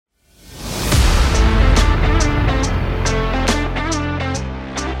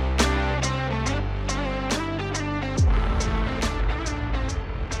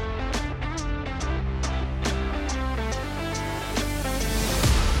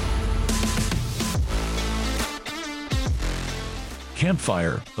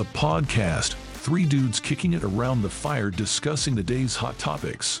Campfire, a podcast. Three dudes kicking it around the fire discussing the day's hot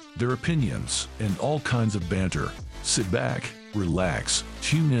topics, their opinions, and all kinds of banter. Sit back, relax,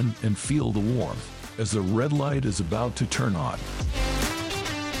 tune in, and feel the warmth as the red light is about to turn on.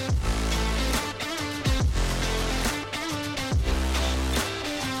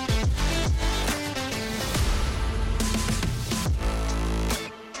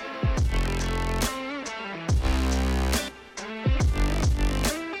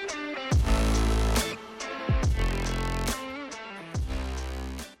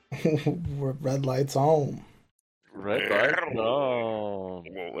 Red lights on. Red lights on.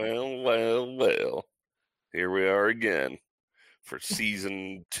 Well. Here we are again for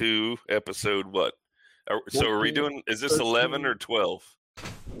season 2, episode what? So are we doing, is this 11 or 12?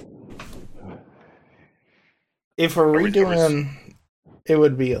 If we're redoing, it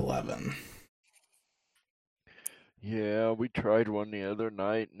would be 11. Yeah, we tried one the other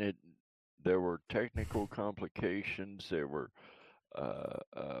night, and there were technical complications. There were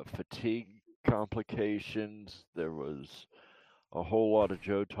fatigue complications. There was a whole lot of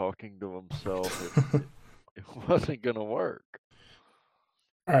Joe talking to himself. It wasn't going to work.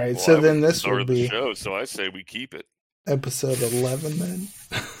 All right, so then this would be the show, so I say we keep it. Episode 11 then.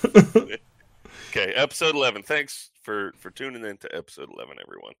 Okay, episode 11. Thanks for tuning in to episode 11,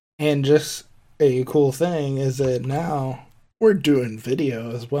 everyone. And just a cool thing is that now we're doing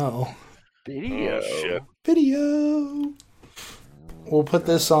video as well. Video? Oh, shit. Video! We'll put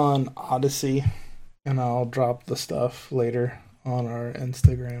this on Odyssey, and I'll drop the stuff later on our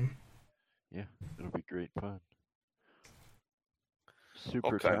Instagram. Yeah, it'll be great fun.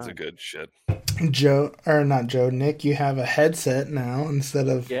 All kinds of good shit. Nick, you have a headset now instead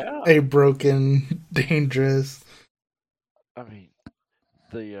of a broken, dangerous. I mean,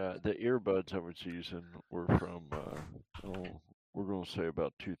 the earbuds I was using were from, we're going to say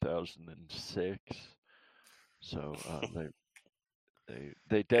about 2006. So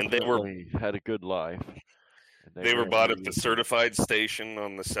they definitely had a good life. They were bought at the certified station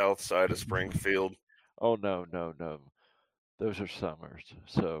on the south side of Springfield. Oh, no. Those are Summers.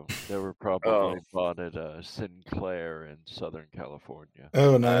 So they were probably bought at Sinclair in Southern California.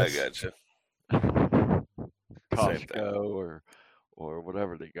 Oh, nice. I gotcha. Costco or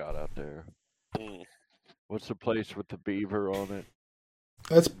whatever they got out there. What's the place with the beaver on it?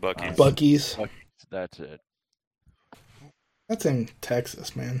 That's Buc-ee's. That's it. That's in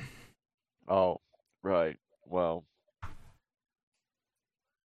Texas, man. Oh, right. Well,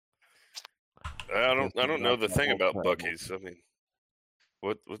 I don't know the thing about Buc-ee's. I mean,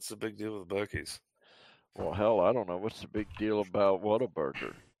 what's the big deal with Buc-ee's? Well, hell, I don't know. What's the big deal about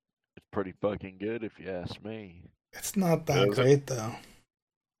Whataburger? It's pretty fucking good, if you ask me. It's not that great, though.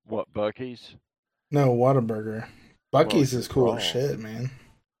 What, Buc-ee's? No, Whataburger. Buc-ee's is cool as shit, man.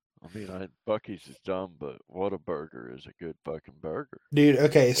 I mean, Buc-ee's is dumb, but Whataburger is a good fucking burger. Dude,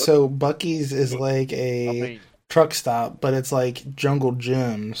 okay, so Buc-ee's is like a truck stop, but it's like Jungle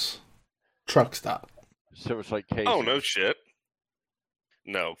Jim's truck stop. So it's like Casey's. Oh, no shit.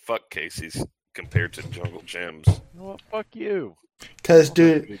 No, fuck Casey's compared to Jungle Jim's. Well, fuck you. Because,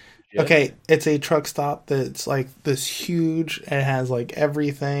 dude, okay, it's a truck stop that's like this huge, and it has like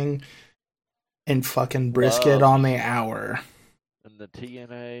everything, and fucking brisket on the hour. And the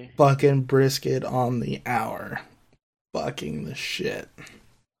TNA. Fucking brisket on the hour. Fucking the shit.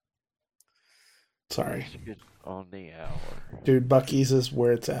 Sorry. Brisket on the hour. Dude, Buc-ee's is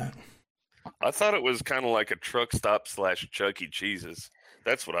where it's at. I thought it was kind of like a truck stop / Chuck E. Cheese's.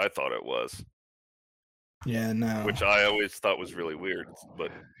 That's what I thought it was. Yeah, no. Which I always thought was really weird,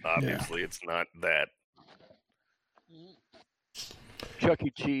 but obviously it's not that. Chuck E.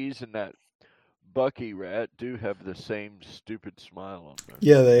 Cheese and that Bucky rat do have the same stupid smile on them.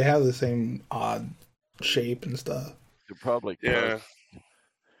 Yeah, they have the same odd shape and stuff. They're probably yeah.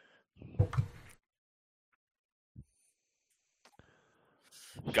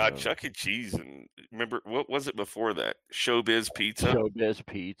 God, Chuck E. Cheese, and remember, what was it before that? Showbiz Pizza? Showbiz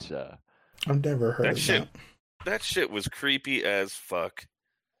Pizza. I've never heard of that. That shit was creepy as fuck.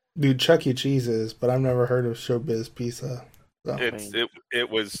 Dude, Chuck E. Cheese is, but I've never heard of Showbiz Pizza. So. It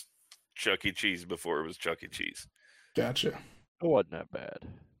was Chuck E. Cheese before it was Chuck E. Cheese. Gotcha. It wasn't that bad.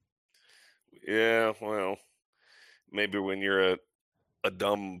 Yeah, well, maybe when you're a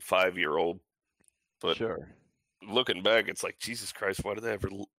dumb 5-year-old. But sure. Looking back, it's like, Jesus Christ, why did I ever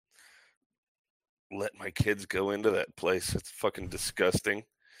let my kids go into that place? It's fucking disgusting.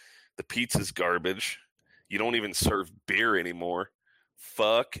 The pizza's garbage. You don't even serve beer anymore.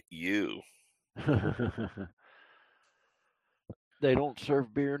 Fuck you. They don't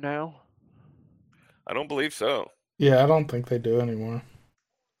serve beer now? I don't believe so. Yeah, I don't think they do anymore.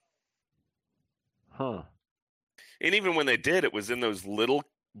 Huh. And even when they did, it was in those little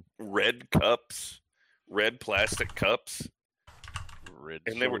red cups, red plastic cups. Red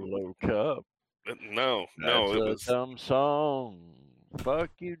And they were Solo Cup. No, That's it a was. dumb song. Fuck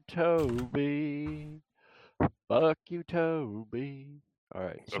you, Toby. Fuck you, Toby. All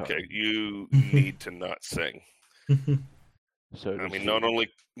right. Sorry. Okay, you need to not sing. So I mean, not only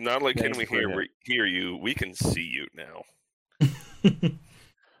can we hear you, we can see you now.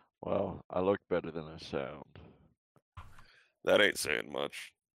 Well, I look better than I sound. That ain't saying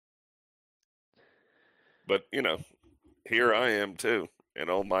much. But, here I am too, in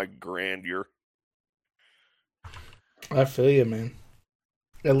all my grandeur. I feel you, man.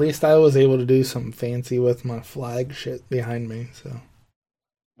 At least I was able to do something fancy with my flag shit behind me, so.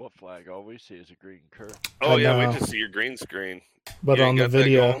 What flag? All we see is a green curtain. Oh, yeah, we just see your green screen. But on the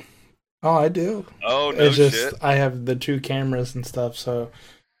video. Oh, I do. Oh, no shit. I have the 2 cameras and stuff, so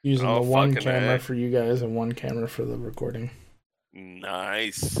using the 1 camera for you guys and 1 camera for the recording.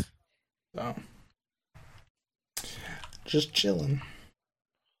 Nice. So. Just chilling.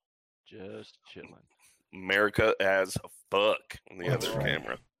 Just chilling. America as fuck on the other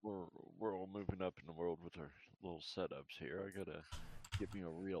camera. We're all moving up in the world with our little setups here. I gotta get me a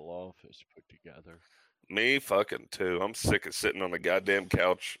real office put together. Me fucking too. I'm sick of sitting on the goddamn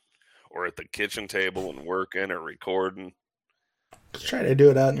couch or at the kitchen table and working or recording. Just try to do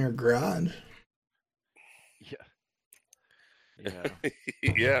it out in your garage. Yeah.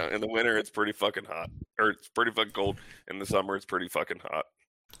 Yeah, in the winter it's pretty fucking hot. Or it's pretty fucking cold. In the summer it's pretty fucking hot.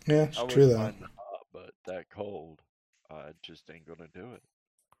 Yeah, it's true though. Hot, but that cold, I just ain't gonna do it.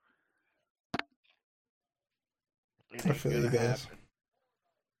 I feel you guys.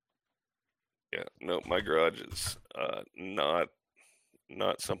 Yeah, no, my garage is not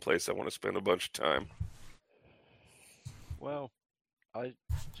someplace I want to spend a bunch of time. Well, I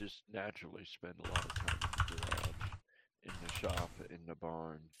just naturally spend a lot of time in the garage, in the shop, in the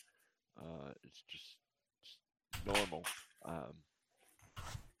barn. It's just normal.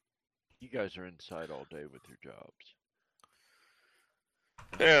 You guys are inside all day with your jobs.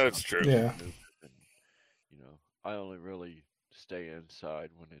 Yeah, that's true. Yeah. And, I only really stay inside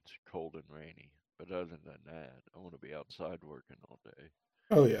when it's cold and rainy. But other than that, I want to be outside working all day.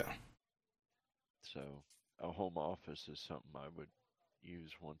 Oh, yeah. So a home office is something I would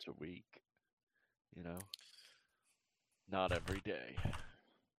use once a week. Not every day.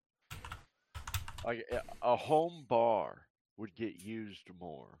 A home bar would get used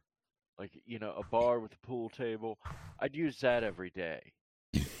more. Like, a bar with a pool table, I'd use that every day.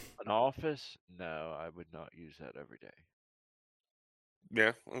 An office? No, I would not use that every day.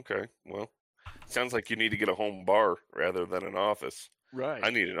 Yeah, okay. Well, sounds like you need to get a home bar rather than an office. Right. I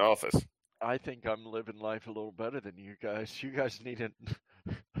need an office. I think I'm living life a little better than you guys. You guys need an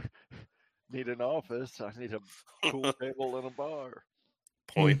office. I need a pool table and a bar.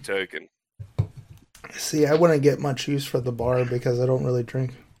 Point taken. See, I wouldn't get much use for the bar because I don't really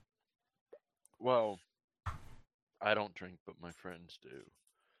drink. Well, I don't drink, but my friends do.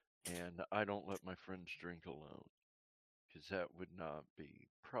 And I don't let my friends drink alone. Because that would not be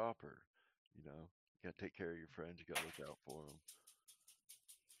proper. You got to take care of your friends. You got to look out for them.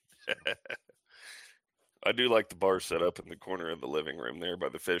 So. I do like the bar set up in the corner of the living room there by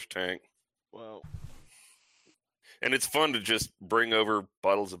the fish tank. Well. And it's fun to just bring over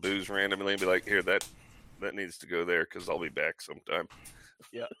bottles of booze randomly and be like, here, that needs to go there because I'll be back sometime.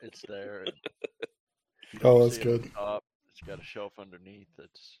 Yeah, it's there. Oh, that's good. It's got a shelf underneath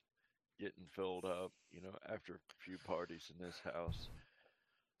that's getting filled up. After a few parties in this house,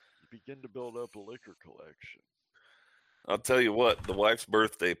 you begin to build up a liquor collection. I'll tell you what, the wife's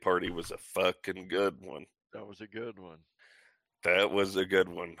birthday party was a fucking good one. That was a good one. That was a good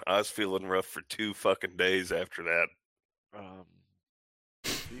one. I was feeling rough for 2 fucking days after that.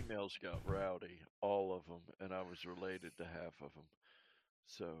 Females got rowdy, all of them, and I was related to half of them.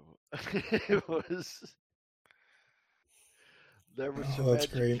 So there was some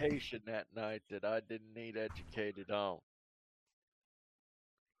education that night that I didn't need educated on.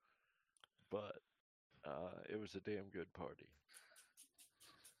 But it was a damn good party.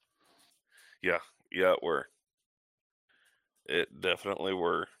 Yeah, it were. It definitely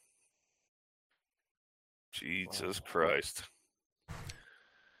were. Jesus Christ.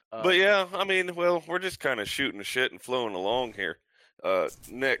 But yeah, I mean, well, we're just kind of shooting the shit and flowing along here.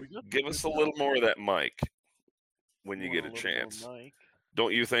 Nick, give us a little more of that mic when you get a chance.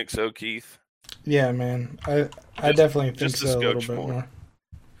 Don't you think so, Keith? Yeah, man. I definitely think so. A little bit more.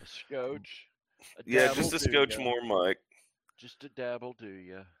 A scotch. Yeah, just a scotch more, Mike. Just a dabble, do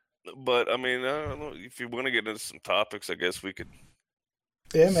ya? But I mean, I don't know, if you want to get into some topics, I guess we could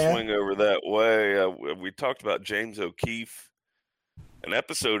man. swing over that way. We talked about James O'Keefe an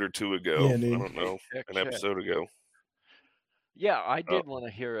episode or two ago. Yeah, dude. I don't know, an episode ago. Yeah, I did want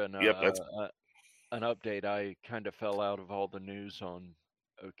to hear an update. I kind of fell out of all the news on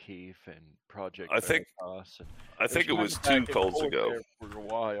O'Keefe and Project I think it was 2 calls ago. There for a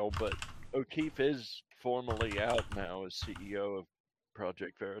while, but O'Keefe is formally out now as CEO of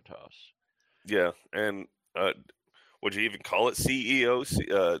Project Veritas. Yeah, and would you even call it CEO?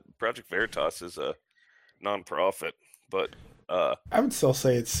 Project Veritas is a nonprofit, but I would still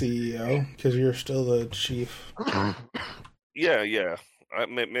say it's CEO because you're still the chief. Yeah,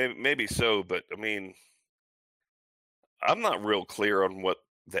 maybe so, but I mean, I'm not real clear on what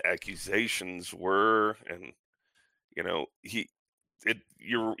the accusations were, and you know,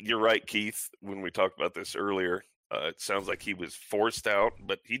 you're right, Keith. When we talked about this earlier, it sounds like he was forced out,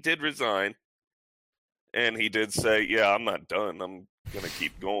 but he did resign, and he did say, "Yeah, I'm not done. I'm gonna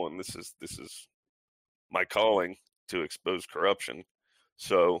keep going. This is my calling to expose corruption."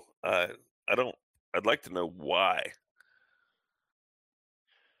 So I'd like to know why.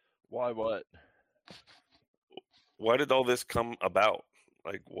 Why what? Why did all this come about?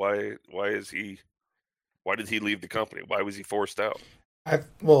 Like, why did he leave the company? Why was he forced out? The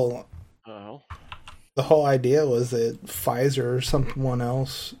whole idea was that Pfizer or someone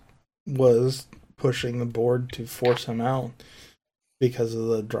else was pushing the board to force him out because of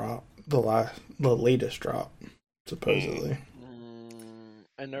the drop, the latest drop, supposedly.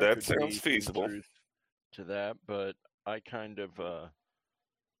 And there that sounds feasible to that, but I kind of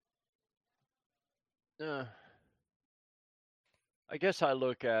I guess I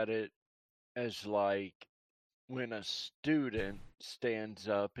look at it as like when a student stands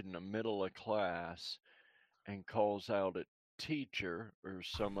up in the middle of class and calls out a teacher or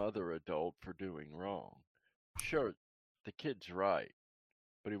some other adult for doing wrong. Sure, the kid's right,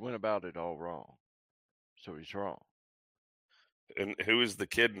 but he went about it all wrong. So he's wrong. And who is the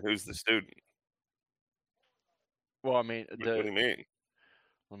kid and who's the student? Well, I mean, what do you mean?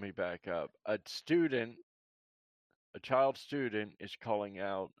 Let me back up. A child student is calling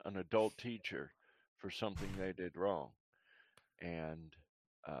out an adult teacher for something they did wrong. And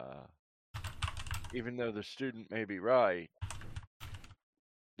even though the student may be right,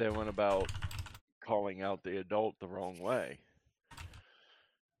 they went about calling out the adult the wrong way.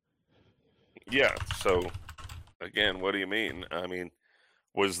 Yeah, so again, what do you mean? I mean,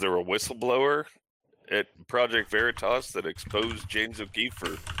 was there a whistleblower at Project Veritas that exposed James O'Keefe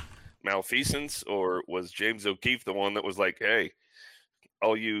for malfeasance, or was James O'Keefe the one that was like, "Hey,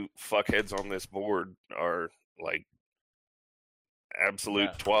 all you fuckheads on this board are like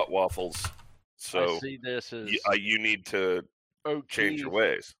absolute twat waffles, so I see this as you need to change your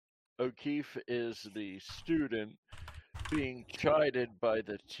ways." O'Keefe is the student being chided by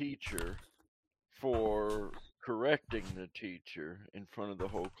the teacher for correcting the teacher in front of the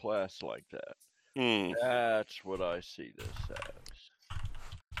whole class like that. That's what I see this as.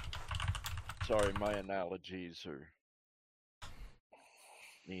 Sorry, my analogies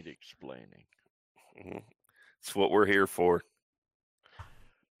need explaining. It's what we're here for.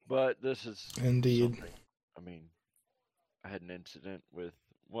 But this is indeed. I mean, I had an incident with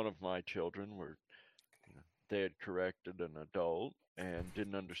one of my children where they had corrected an adult and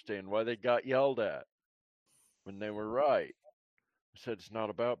didn't understand why they got yelled at when they were right. I said it's not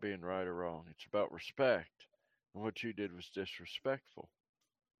about being right or wrong. It's about respect. And what you did was disrespectful.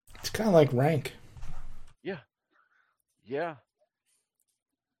 It's kind of like rank. Yeah.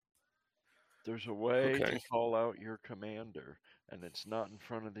 There's a way to call out your commander, and it's not in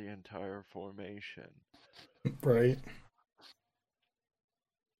front of the entire formation. Right.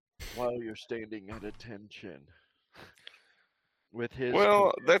 While you're standing at attention. With his.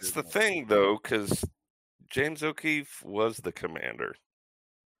 Well, that's the thing, though, because James O'Keefe was the commander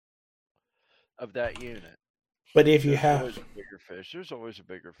of that unit. But if you have always a bigger fish, there's always a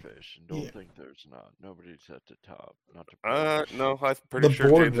bigger fish, and don't think there's not. Nobody's at the top. Not to no, I'm pretty sure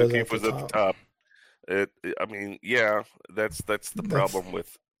James O'Keefe was at the top. I mean, yeah, that's the problem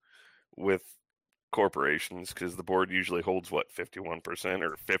with corporations, because the board usually holds 51%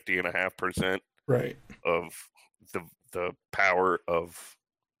 or 50.5%, right, of the power of.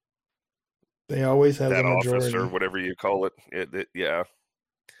 They always have that the majority, office or whatever you call it. Yeah,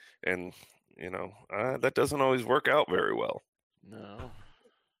 and that doesn't always work out very well. No.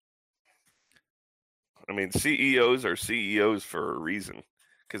 I mean, CEOs are CEOs for a reason,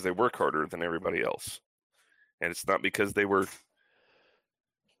 because they work harder than everybody else. And it's not because they were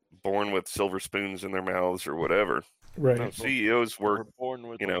born with silver spoons in their mouths or whatever. Right. No, CEOs work. Born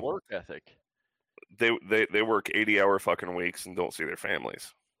with a work ethic. They work 80-hour fucking weeks and don't see their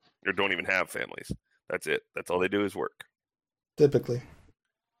families, or don't even have families. That's it. That's all they do is work. Typically.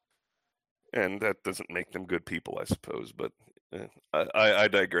 And that doesn't make them good people, I suppose. But I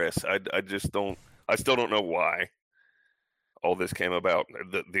digress. I just don't. I still don't know why all this came about.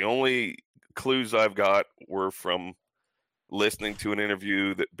 The only clues I've got were from listening to an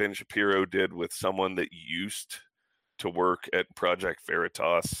interview that Ben Shapiro did with someone that used to work at Project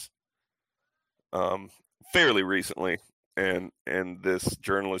Veritas fairly recently, and this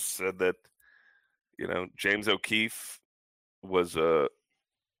journalist said that James O'Keefe was a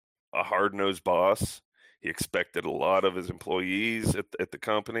hard-nosed boss. He expected a lot of his employees at the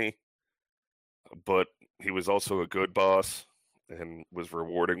company, but he was also a good boss and was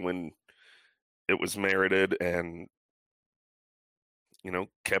rewarding when it was merited, and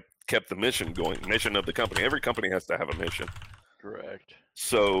kept the mission going. Mission of the company. Every company has to have a mission. Correct.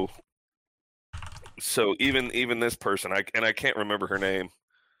 So even this person, I can't remember her name,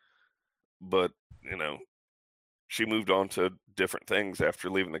 but she moved on to different things after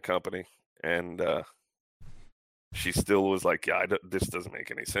leaving the company, and she still was like, yeah, this doesn't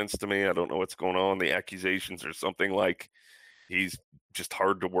make any sense to me. I don't know what's going on. The accusations are something like he's just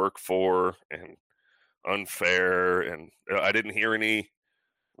hard to work for and unfair, and I didn't hear any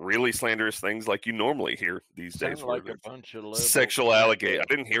really slanderous things like you normally hear these days. Sound like a bunch of sexual allegation. I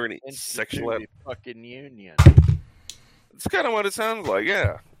didn't hear any sexual fucking union. It's kind of what it sounds like,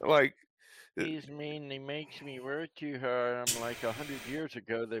 yeah. Like, he's mean. He makes me work too hard. I'm like 100 years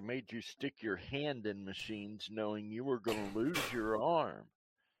ago. They made you stick your hand in machines, knowing you were going to lose your arm.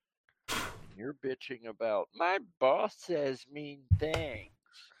 And you're bitching about my boss says mean things.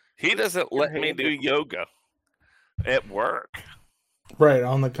 He doesn't let me do yoga at work. Right,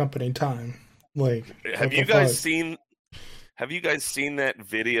 on the company time. Like, have you guys seen that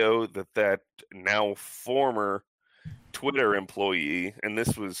video that now former Twitter employee, and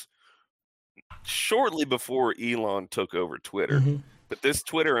this was shortly before Elon took over Twitter, but this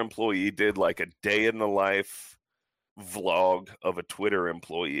Twitter employee did like a day in the life vlog of a Twitter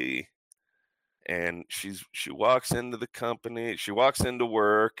employee, and she walks into the company, she walks into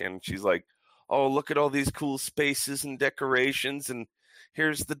work, and she's like, oh, look at all these cool spaces and decorations, and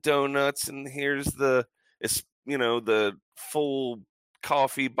here's the donuts, and here's the full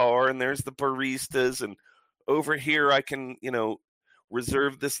coffee bar, and there's the baristas, and over here I can,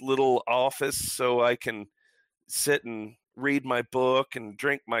 reserve this little office so I can sit and read my book and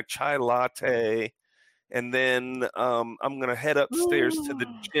drink my chai latte, and then I'm going to head upstairs to the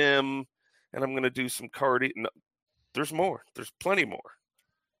gym, and I'm going to do some cardio. No, there's more. There's plenty more.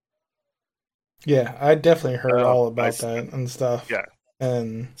 Yeah, I definitely heard all about that and stuff. Yeah.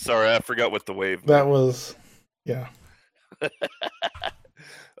 And sorry, I forgot what the wave that was. Yeah.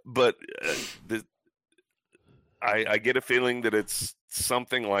 But I get a feeling that it's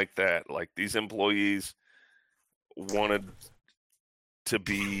something like that. Like these employees wanted to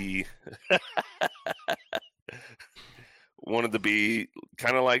be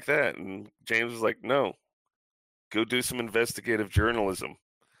kind of like that, and James was like, "No, go do some investigative journalism.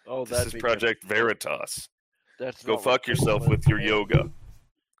 Oh, this is Project Veritas. That's go fuck yourself with your yoga."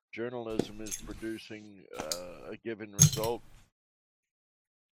 Journalism is producing a given result.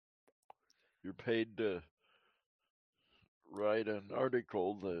 You're paid to write an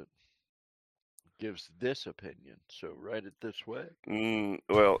article that gives this opinion, so write it this way.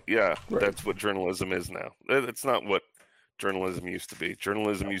 Well, yeah, right. That's what journalism is now. It's not what journalism used to be.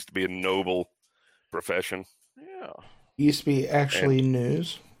 Journalism used to be a noble profession. Yeah. It used to be actually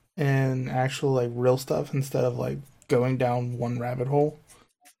news and actual like real stuff instead of like going down one rabbit hole.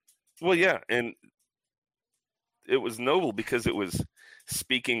 Well, yeah, and it was noble because it was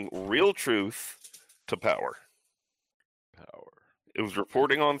speaking real truth to power. It was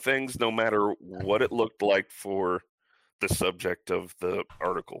reporting on things no matter what it looked like for the subject of the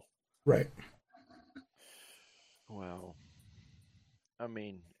article. Right. Well, I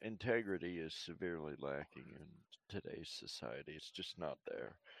mean, integrity is severely lacking in today's society. It's just not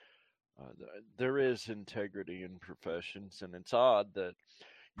there. There is integrity in professions, and it's odd that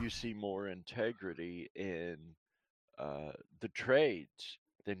you see more integrity in the trades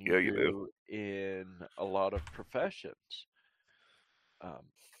than you do in a lot of professions.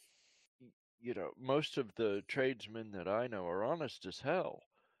 Most of the tradesmen that I know are honest as hell,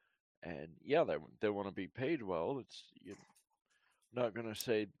 and yeah, they want to be paid well. It's not going to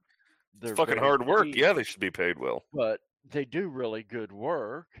say they're fucking hard work. Yeah, they should be paid well, but they do really good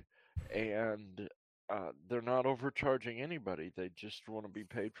work, and they're not overcharging anybody. They just want to be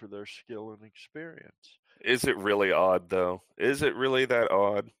paid for their skill and experience. Is it really odd, though? Is it really that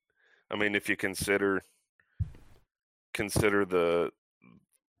odd? I mean, if you consider the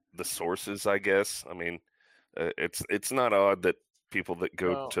sources, I guess. I mean, it's not odd that people that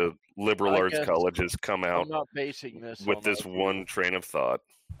go to liberal arts colleges come out I'm not basing this with on this one train of thought.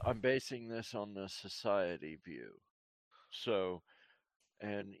 I'm basing this on the society view. So,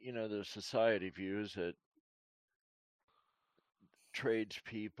 and the society view is that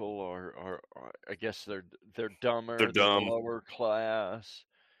tradespeople are I guess they're dumber, They're dumb. lower class,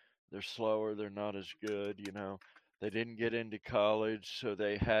 they're slower, they're not as good, They didn't get into college, so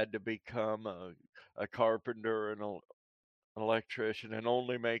they had to become a carpenter and an electrician and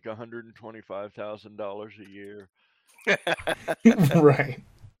only make $125,000 a year. Right.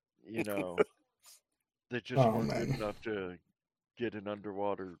 They just weren't good enough to get an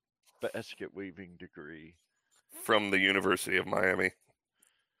underwater basket weaving degree from the University of Miami,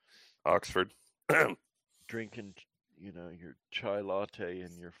 Oxford. Drinking, your chai latte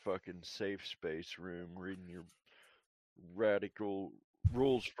in your fucking safe space room, reading your radical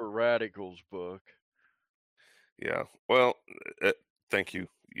rules for radicals book. Yeah. Well, thank you.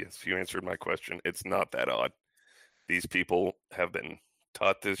 Yes, you answered my question. It's not that odd. These people have been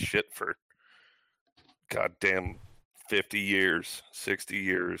taught this shit for goddamn 50 years, 60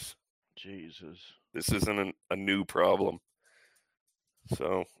 years. Jesus. This isn't a new problem.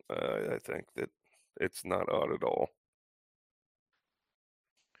 So I think that it's not odd at all.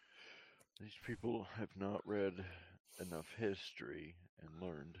 These people have not read enough history and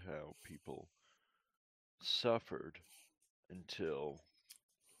learned how people suffered until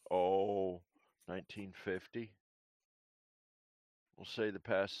 1950. We'll say the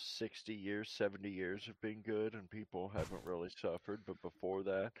past 60 years, 70 years have been good and people haven't really suffered. But before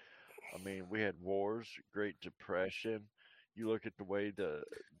that, I mean, we had wars, Great Depression. You look at the way the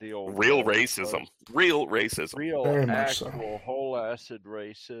old real racism, real very much actual so. whole acid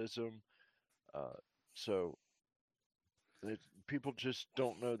racism. So people just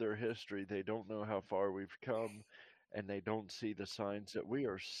don't know their history. They don't know how far we've come, and they don't see the signs that we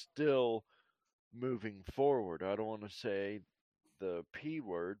are still moving forward. I don't want to say the P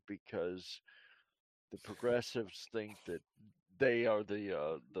word because the progressives think that they are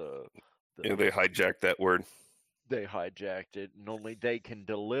the they hijacked that word. They hijacked it, and only they can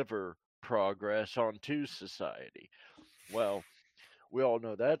deliver progress onto society. Well, we all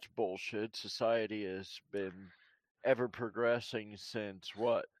know that's bullshit. Society has been ever progressing since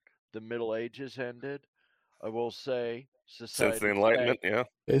what? The Middle Ages ended? I will say society since the Enlightenment, yeah.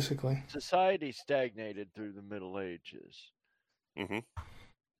 Basically. Society stagnated through the Middle Ages. Mm-hmm.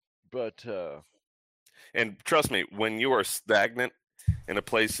 But and trust me, when you are stagnant in a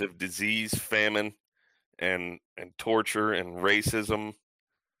place of disease, famine, and torture and racism,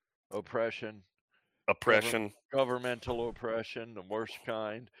 oppression, governmental oppression, the worst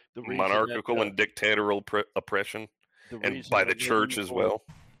kind, the monarchical and dictatorial oppression, and by the church as well.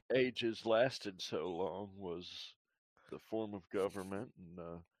 Ages lasted so long was the form of government and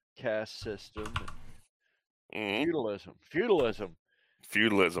caste system, and feudalism.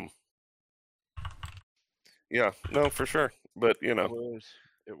 Yeah, no, for sure. But it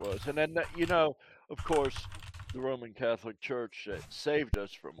was, and then of course, the Roman Catholic Church saved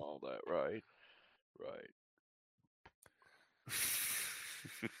us from all that, right?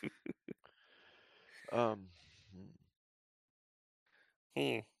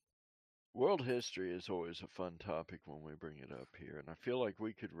 World history is always a fun topic when we bring it up here, and I feel like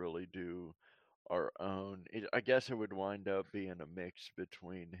we could really do our own. I guess it would wind up being a mix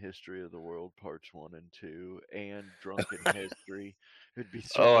between History of the World Parts 1 and 2 and Drunken History. It'd be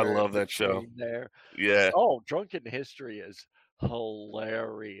I love that show. There. Yeah. Oh, Drunken History is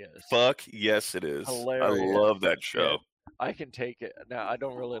hilarious. Fuck yes, it is. Hilarious. I love that show. I can take it. Now, I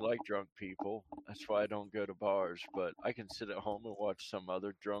don't really like drunk people. That's why I don't go to bars. But I can sit at home and watch some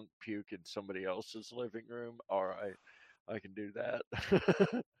other drunk puke in somebody else's living room. All right. I can do that.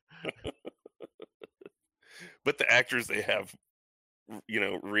 But the actors they have,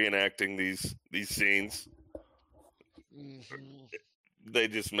 reenacting these scenes, they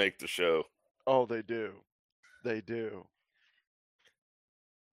just make the show. Oh, they do. They do.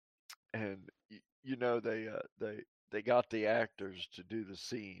 And they got the actors to do the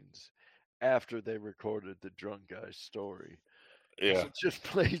scenes after they recorded the drunk guy's story. Yeah, it just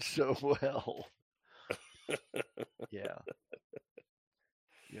played so well. Yeah.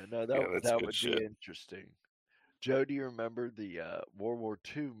 Yeah, no, that would be interesting. Joe, do you remember the World War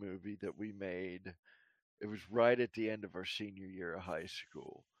II movie that we made? It was right at the end of our senior year of high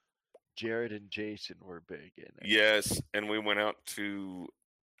school. Jared and Jason were big in it. Yes, and we went out to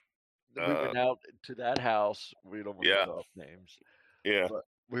we went out to that house. We don't want to drop names. Yeah. But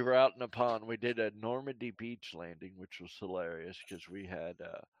we were out in a pond. We did a Normandy beach landing, which was hilarious because we had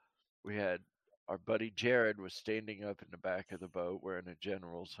our buddy Jared was standing up in the back of the boat wearing a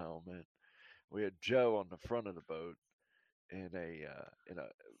general's helmet. We had Joe on the front of the boat in a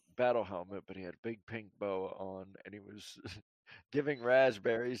battle helmet, but he had a big pink boa on, and he was giving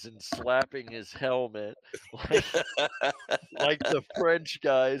raspberries and slapping his helmet like the French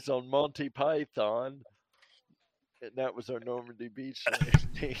guys on Monty Python. And that was our Normandy beach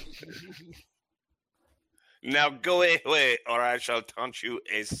landing. Now go away, or I shall taunt you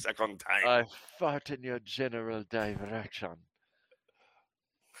a second time. I fart in your general direction.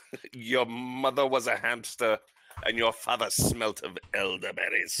 Your mother was a hamster, and your father smelt of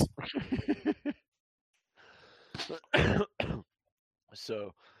elderberries.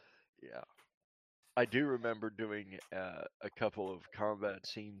 So, yeah. I do remember doing a couple of combat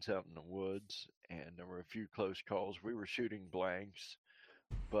scenes out in the woods, and there were a few close calls. We were shooting blanks,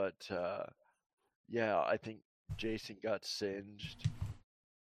 but yeah, I think Jason got singed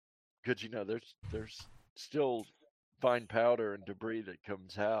because there's still fine powder and debris that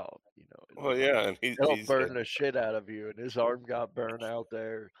comes out. Well, yeah, and it'll burn the shit out of you, and his arm got burned out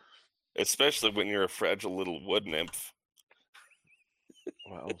there. Especially when you're a fragile little wood nymph.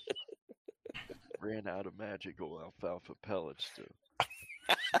 Well. Ran out of magical alfalfa pellets to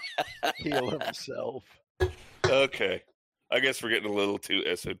heal himself. Okay, I guess we're getting a little too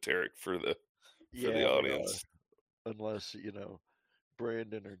esoteric for the audience. Unless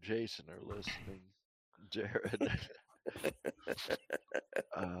Brandon or Jason are listening, Jared.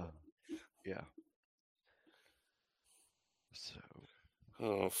 Yeah. So.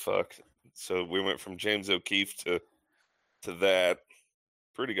 Oh fuck! So we went from James O'Keefe to that.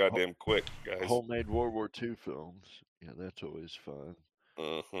 Pretty goddamn quick, guys. Homemade World War II films. Yeah, that's always fun.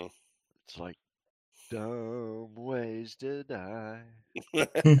 Uh-huh. It's like dumb ways to die.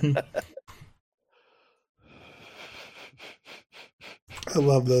 I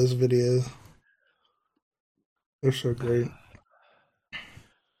love those videos. They're so great.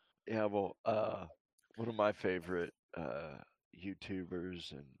 Yeah, well, one of my favorite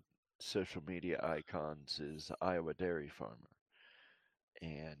YouTubers and social media icons is Iowa Dairy Farmer.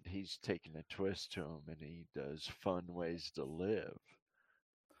 And he's taken a twist to him, and he does fun ways to live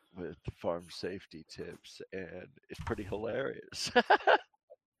with farm safety tips, and it's pretty hilarious.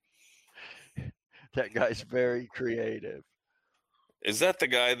 That guy's very creative. Is that the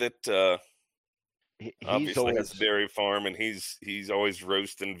guy that obviously has a dairy farm, and he's always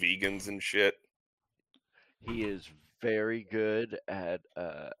roasting vegans and shit? He is very good at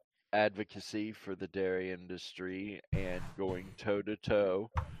advocacy for the dairy industry and going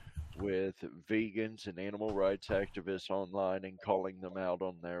toe-to-toe with vegans and animal rights activists online and calling them out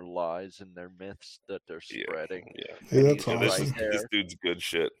on their lies and their myths that they're spreading. Yeah, that's awesome. This dude's good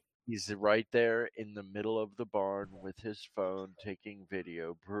shit. He's right there in the middle of the barn with his phone taking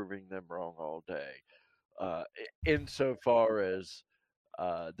video, proving them wrong all day. Insofar as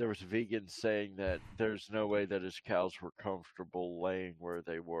there was vegans saying that there's no way that his cows were comfortable laying where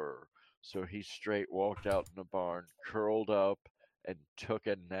they were. So he straight walked out in the barn, curled up, and took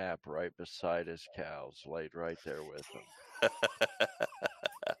a nap right beside his cows, laid right there with them.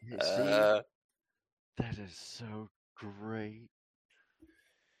 You see? That is so great.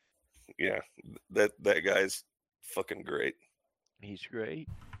 Yeah, that guy's fucking great. He's great.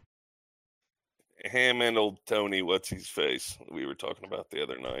 Him and old Tony, what's his face? We were talking about the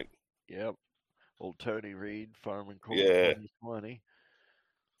other night. Yep. Old Tony Reed, Farming Corn 2020.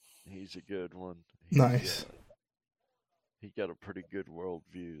 He's a good one. Nice. He got a pretty good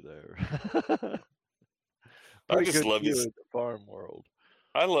worldview there. I just love his farm world.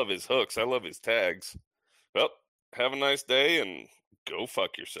 I love his hooks. I love his tags. Well, have a nice day and go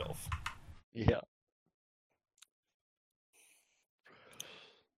fuck yourself. Yeah.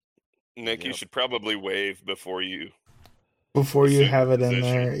 Nick, you should probably wave before you have it in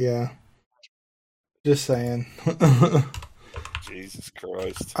there. Yeah. Just saying. Jesus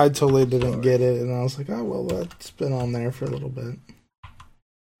Christ. I totally didn't get it, and I was like, oh, well, that's been on there for a little bit.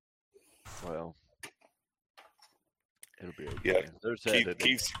 Well, it'll be okay. Yeah,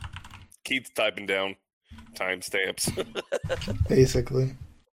 Keith's typing down timestamps. Basically.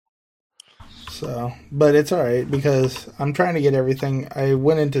 So, but it's alright, because I'm trying to get everything. I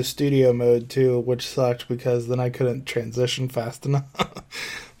went into studio mode, too, which sucked, because then I couldn't transition fast enough.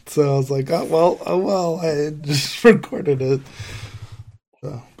 So I was like, oh well, I just recorded it.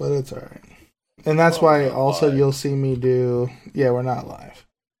 So, but it's alright. And that's why also live. You'll see me do... Yeah, we're not live.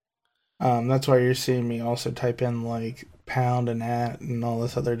 That's why you're seeing me also type in, like, pound and at and all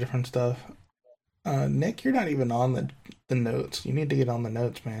this other different stuff. Nick, you're not even on the notes. You need to get on the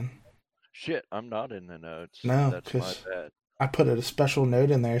notes, man. Shit, I'm not in the notes. No, that's my bad. I put a special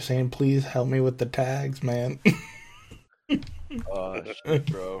note in there saying, please help me with the tags, man. Shit,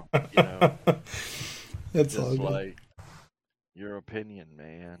 bro. You know, it's just all good. like your opinion,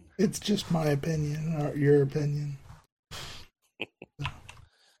 man. It's just my opinion, or your opinion.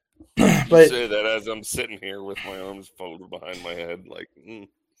 But you say that as I'm sitting here with my arms folded behind my head, like,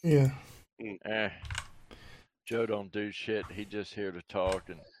 yeah. Joe don't do shit. He just here to talk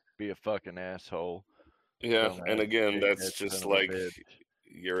and be a fucking asshole. Yeah, and again, that's just like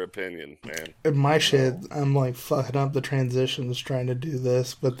your opinion, man. In my shit, I'm like fucking up the transitions trying to do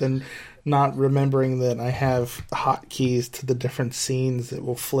this, but then not remembering that I have hotkeys to the different scenes that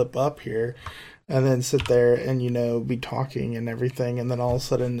will flip up here, and then sit there and, you know, be talking and everything, and then all of a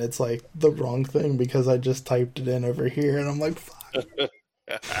sudden it's like the wrong thing because I just typed it in over here, and I'm like, fuck.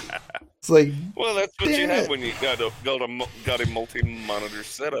 It's like, well, that's what you have when you got a multi-monitor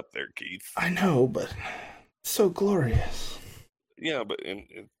setup there, Keith. I know, but so glorious. Yeah, but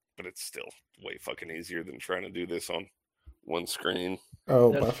it's still way fucking easier than trying to do this on one screen.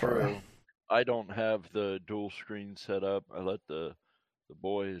 Oh, that's true. I don't have the dual screen set up. I let the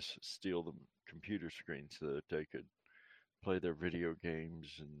boys steal the computer screen so that they could play their video games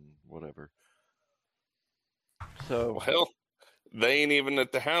and whatever. So, well, they ain't even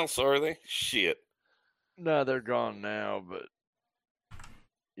at the house, are they? Shit. No, they're gone now, but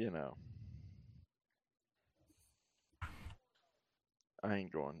you know, I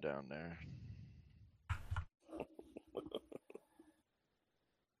ain't going down there.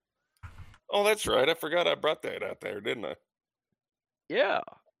 Oh, that's right. I forgot I brought that out there, didn't I? Yeah.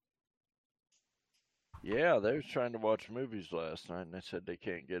 Yeah, they was trying to watch movies last night, and they said they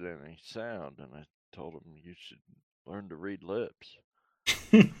can't get any sound, and I told them you should learn to read lips.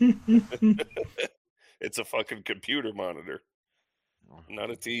 It's a fucking computer monitor, not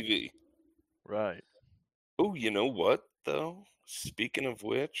a TV. Right. Oh, you know what, though? Speaking of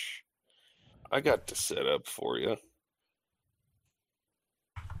which, I got to set up for you.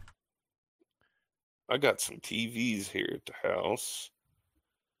 I got some TVs here at the house,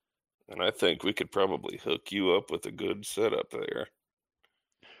 and I think we could probably hook you up with a good setup there.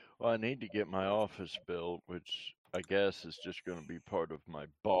 Well, I need to get my office built, which I guess is just going to be part of my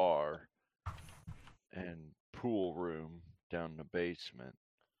bar and pool room down in the basement.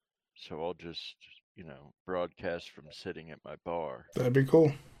 So I'll just, you know, broadcast from sitting at my bar. That'd be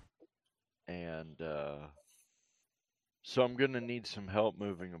cool. And so I'm going to need some help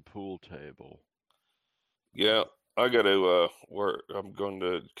moving a pool table. Yeah, I got to work. I'm going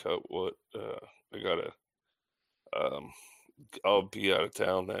to cut what I got to. I'll be out of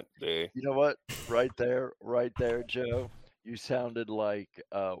town that day. You know what? Right there, Joe. You sounded like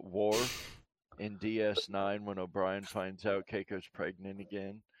Worf in DS9 when O'Brien finds out Keiko's pregnant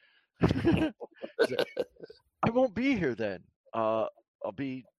again. I won't be here then. I'll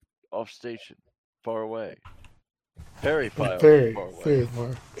be off station, far away, very far away. Very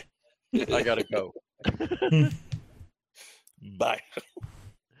far. I gotta go. Bye.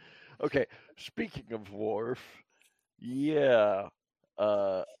 Okay, speaking of Worf, yeah,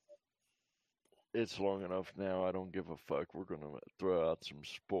 it's long enough now. I don't give a fuck. We're gonna throw out some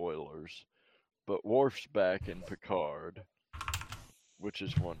spoilers, but Worf's back in Picard, which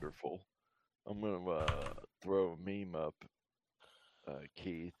is wonderful. I'm gonna throw a meme up,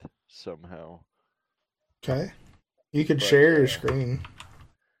 Keith, somehow. Okay, you could share your screen.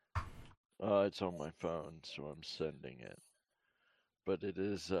 It's on my phone, so I'm sending it. But it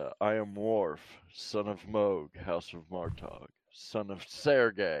is, I am Worf, son of Moog, House of Martog, son of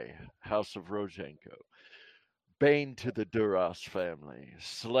Sergei, House of Rozhenko, bane to the Duras family,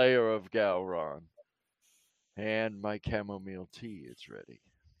 slayer of Gowron, and my chamomile tea is ready.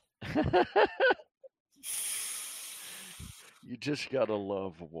 You just gotta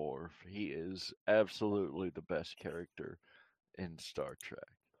love Worf. He is absolutely the best character in Star Trek.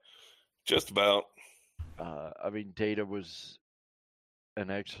 Just about. I mean, Data was an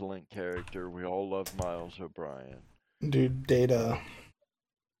excellent character. We all love Miles O'Brien. Dude, Data.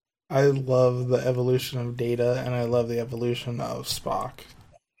 I love the evolution of Data, and I love the evolution of Spock.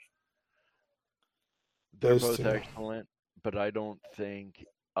 They're both excellent, but I don't think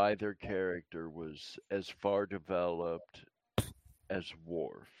either character was as far developed as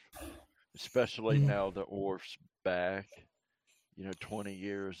Worf. Especially now that Worf's back, 20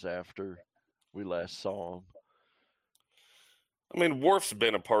 years after we last saw him. I mean, Worf's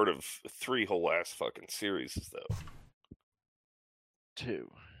been a part of 3 whole ass fucking series, though.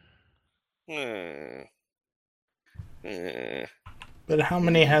 2. But how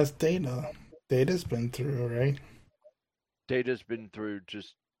many has Data? Data's been through, right? Data's been through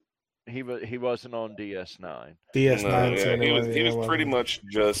just he wasn't on DS9. DS9. He was pretty much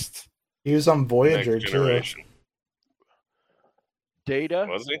just. He was on Voyager too. Data?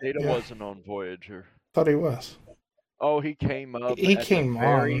 Was he? Data wasn't on Voyager. Thought he was. Oh, he came up. He at came the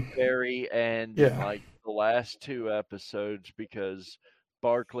very, on. very end, in like the last 2 episodes, because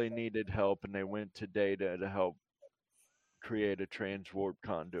Barclay needed help, and they went to Data to help create a transwarp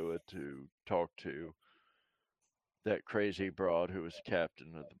conduit to talk to that crazy broad who was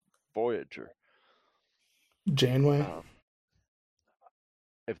captain of the Voyager. Janeway?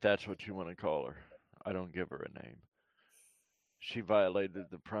 If that's what you want to call her. I don't give her a name. She violated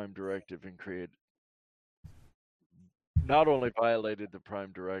the Prime Directive and not only violated the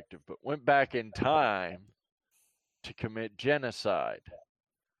Prime Directive, but went back in time to commit genocide.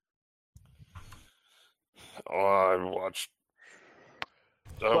 I watched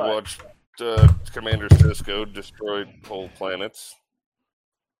Commander Sisko destroy whole planets.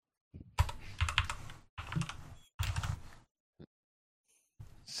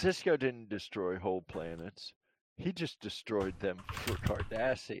 Sisko didn't destroy whole planets. He just destroyed them for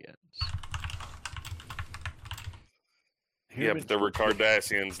Cardassians. Yeah, but there were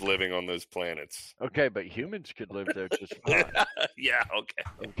Cardassians living on those planets. Okay, but humans could live there just fine. Yeah, okay.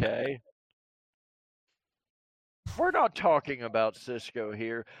 Okay. We're not talking about Sisko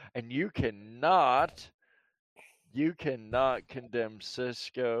here, and you cannot condemn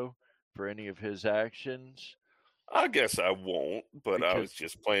Sisko for any of his actions. I guess I won't, but I was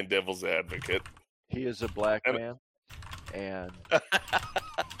just playing devil's advocate. He is a black man, and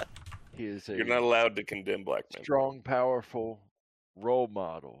he is You're not allowed to condemn black men. Strong, powerful role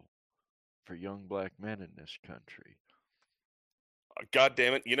model for young black men in this country. God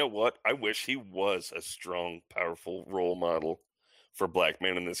damn it. You know what? I wish he was a strong, powerful role model for black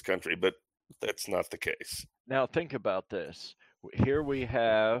men in this country, but that's not the case. Now, think about this. Here we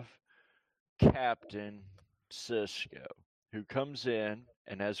have Captain Sisko, who comes in,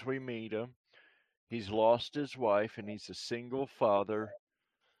 and as we meet him, he's lost his wife, and he's a single father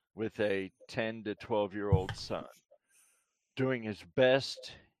with a 10 to 12-year-old son, doing his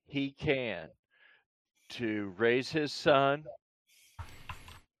best he can to raise his son,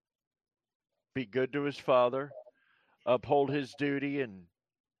 be good to his father, uphold his duty, and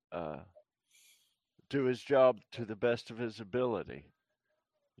do his job to the best of his ability.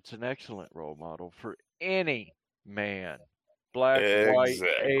 It's an excellent role model for any man. Black, white,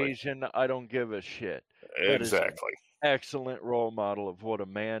 Asian, I don't give a shit. Exactly. Excellent role model of what a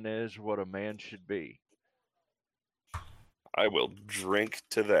man is, what a man should be. I will drink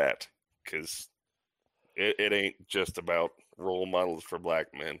to that, because it ain't just about role models for black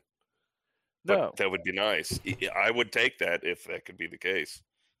men. But no. That would be nice. I would take that if that could be the case.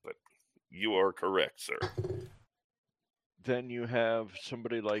 But you are correct, sir. Then you have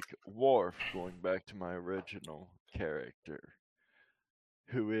somebody like Worf, going back to my original character,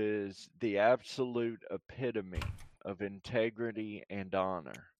 who is the absolute epitome of integrity and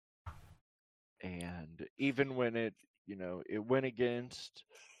honor. And even when it went against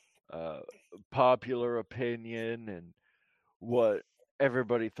popular opinion and what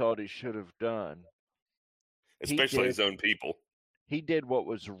everybody thought he should have done, especially his own people, he did what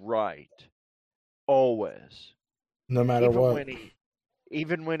was right, always. No matter what.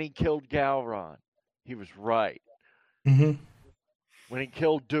 Even when he killed Gowron, he was right. Mm-hmm. When he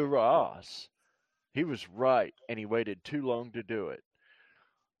killed Duras, he was right, and he waited too long to do it.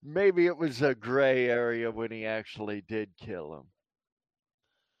 Maybe it was a gray area when he actually did kill him.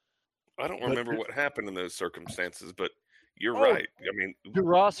 I don't remember what happened in those circumstances, but you're right. I mean,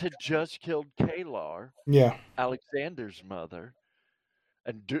 Duras had just killed Kalar, Alexander's mother,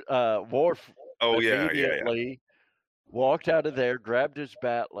 and Worf immediately walked out of there, grabbed his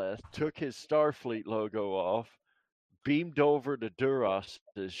bat'leth, took his Starfleet logo off, beamed over to Duras'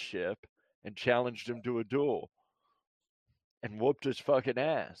 ship, and challenged him to a duel. And whooped his fucking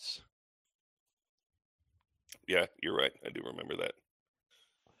ass. Yeah, you're right. I do remember that.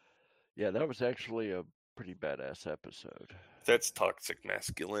 Yeah, that was actually a pretty badass episode. That's toxic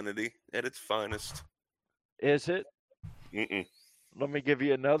masculinity at its finest. Is it? Mm-mm. Let me give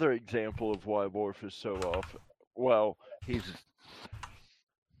you another example of why Worf is so off. Well,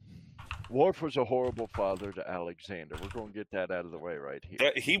 Worf was a horrible father to Alexander. We're going to get that out of the way right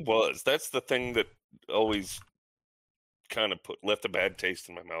here. He was. That's the thing that always kind of left a bad taste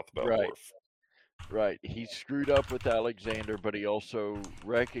in my mouth about Worf. Right. He screwed up with Alexander, but he also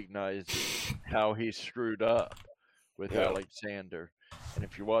recognized how he screwed up with Alexander. And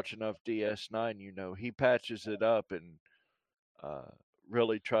if you watch enough DS9, you know he patches it up and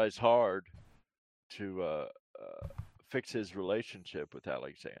really tries hard to fix his relationship with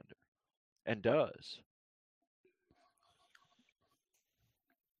Alexander, and does.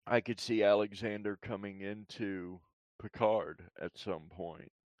 I could see Alexander coming into Picard at some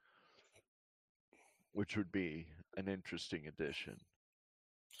point, which would be an interesting addition.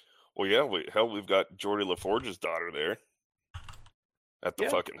 Well, yeah, we've got Geordi LaForge's daughter there at the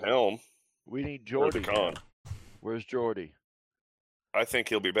fucking helm. We need Geordi now. Where's Geordi? I think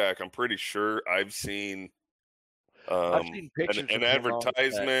he'll be back. I'm pretty sure I've seen pictures an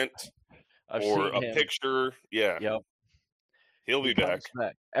advertisement or a picture. Yeah. Yep. He'll be back.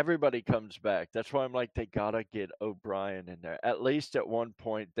 Everybody comes back. That's why I'm like, they gotta get O'Brien in there. At least at one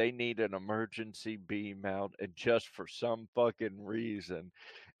point, they need an emergency beam out, and just for some fucking reason,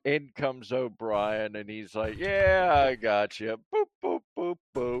 in comes O'Brien, and he's like, "Yeah, I got you." Boop boop boop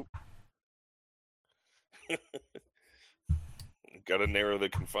boop. Got to narrow the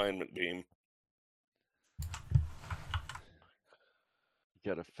confinement beam. You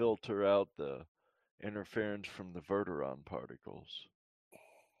got to filter out the interference from the Verteron particles.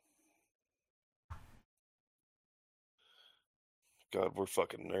 God, we're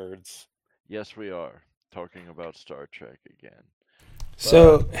fucking nerds. Yes, we are. Talking about Star Trek again.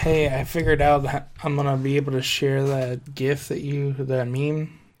 So, hey, I figured out I'm going to be able to share that GIF that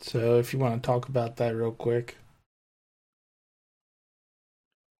meme. So, if you want to talk about that real quick.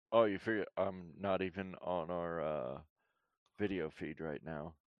 Oh, you figure I'm not even on our video feed right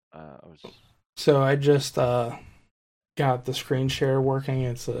now. So, I just got the screen share working.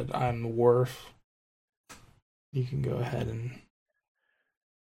 It's I'm Worf. You can go ahead and...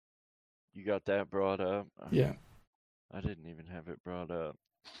 You got that brought up? Yeah. I didn't even have it brought up.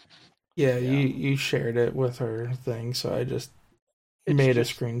 Yeah, you shared it with her thing, so I just made a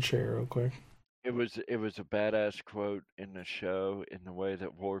screen share real quick. It was a badass quote in the show, in the way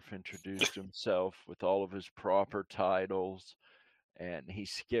that Worf introduced himself with all of his proper titles, and he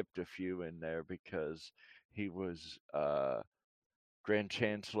skipped a few in there because he was Grand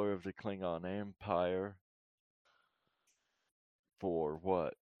Chancellor of the Klingon Empire for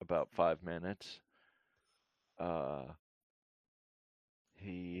about 5 minutes.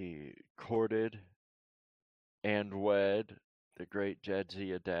 He courted and wed the great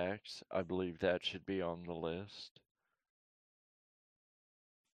Jadzia Dax. I believe that should be on the list.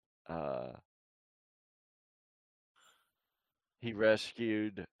 He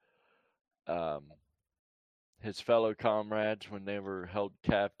rescued his fellow comrades when they were held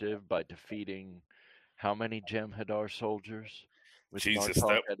captive by defeating how many Jem'Hadar soldiers? With Jesus,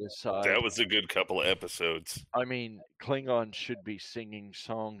 at his side. That was a good couple of episodes. I mean, Klingons should be singing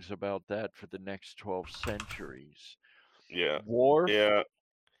songs about that for the next 12 centuries. Yeah.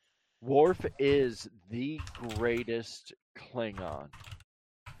 Worf is the greatest Klingon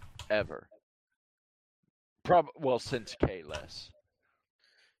ever. Since Kahless.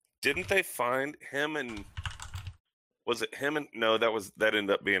 Didn't they find him and... Was it him and... No, that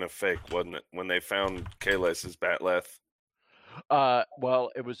ended up being a fake, wasn't it? When they found Kahless's Batleth.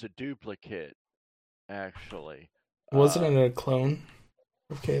 It was a duplicate, actually. Wasn't it a clone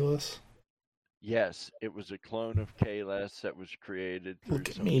of Kahless? Yes, it was a clone of Kahless that was created through Look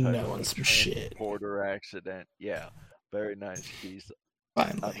at me knowing some shit. Border accident. Yeah, very nice, Keith.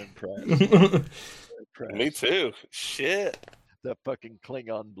 Finally. I'm impressed. Me too. Shit. The fucking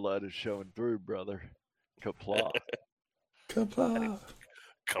Klingon blood is showing through, brother. Kapla. Kapla.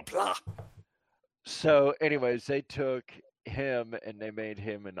 Kapla. So, anyways, they took him and they made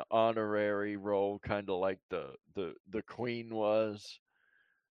him an honorary role, kind of like the Queen was.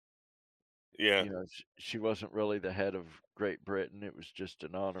 Yeah. You know, she wasn't really the head of Great Britain. It was just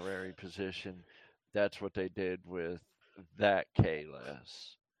an honorary position. That's what they did with that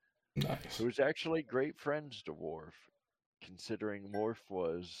Kahless. Nice. Who was actually great friends to Worf, considering Worf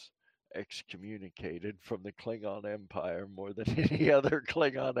was excommunicated from the Klingon Empire more than any other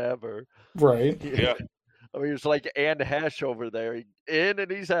Klingon ever. Right. Yeah. I mean, it's like Anne Hesh over there. He's in and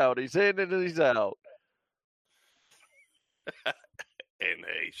he's out. He's in and he's out. Anne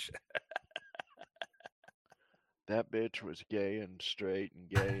Hesh. That bitch was gay and straight and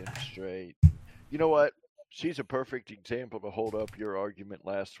gay and straight. You know what? She's a perfect example to hold up your argument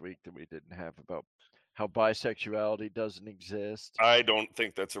last week that we didn't have about how bisexuality doesn't exist. I don't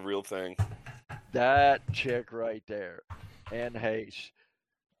think that's a real thing. That chick right there, Anne Heche.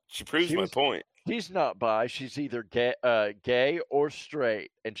 She proves my point. She's not bi. She's either gay or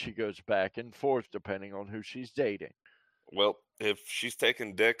straight, and she goes back and forth depending on who she's dating. Well, if she's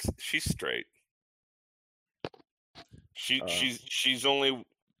taking dicks, she's straight. She's only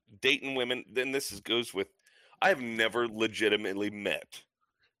dating women. Then goes with. I've never legitimately met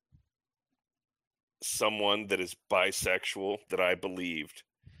someone that is bisexual that I believed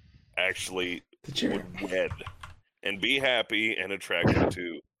actually would wed and be happy and attracted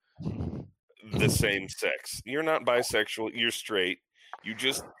to the same sex. You're not bisexual. You're straight. You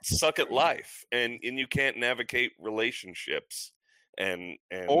just suck at life, and you can't navigate relationships. And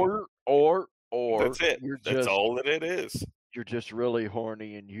or that's it. That's all that it is. You're just really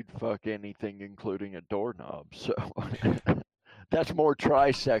horny, and you'd fuck anything, including a doorknob. So that's more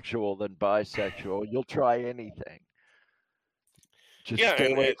trisexual than bisexual. You'll try anything. Just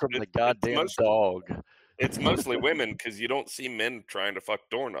stay away from the goddamn dog. It's mostly women because you don't see men trying to fuck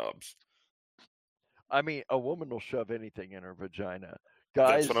doorknobs. I mean, a woman will shove anything in her vagina.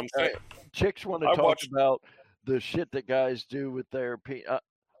 Guys, that's what I'm saying. Chicks want to talk about the shit that guys do with their penis.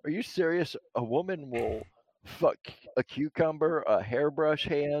 Are you serious? A woman will fuck a cucumber, a hairbrush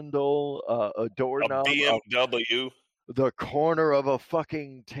handle, a doorknob, a BMW, the corner of a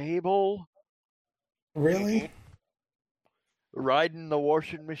fucking table. Really? Riding the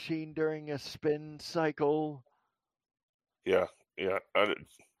washing machine during a spin cycle. Yeah. I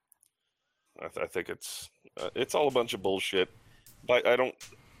think it's all a bunch of bullshit. But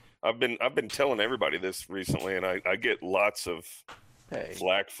I've been telling everybody this recently, and I get lots of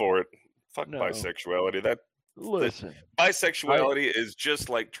flack for it. Fuck bisexuality. Listen, bisexuality is just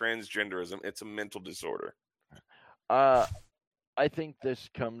like transgenderism. It's a mental disorder. I think this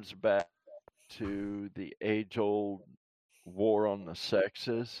comes back to the age-old war on the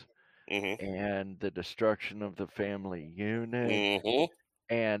sexes and the destruction of the family unit.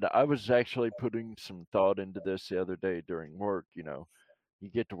 And I was actually putting some thought into this the other day during work. You know, you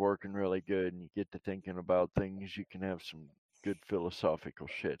get to working really good and you get to thinking about things. You can have some good philosophical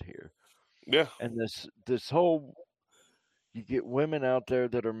shit here. Yeah. And this whole, you get women out there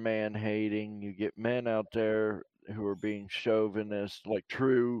that are man-hating. You get men out there who are being chauvinist, like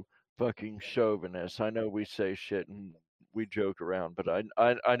true fucking chauvinists. I know we say shit and we joke around, but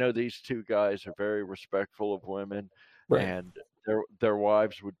I know these two guys are very respectful of women, and their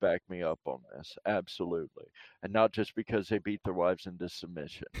wives would back me up on this, absolutely, and not just because they beat their wives into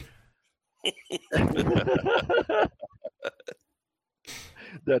submission.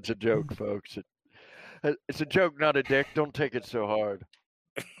 That's a joke, folks. It's a joke, not a dick. Don't take it so hard.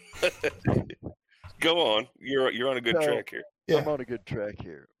 Go on. You're on a good track here. Yeah. I'm on a good track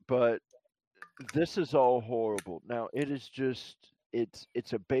here, but this is all horrible. Now, it is just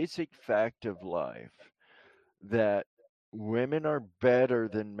it's a basic fact of life that women are better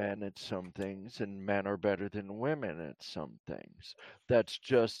than men at some things, and men are better than women at some things. That's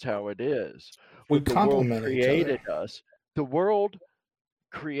just how it is. We complement each other. The world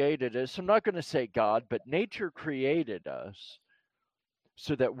created us. I'm not going to say God, but nature created us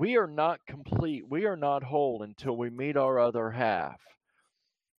so that we are not complete, we are not whole until we meet our other half.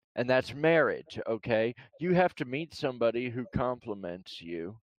 And that's marriage, okay? You have to meet somebody who complements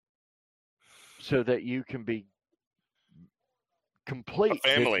you so that you can be complete.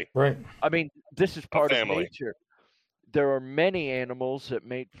 A family. Right. I mean, this is part of nature. There are many animals that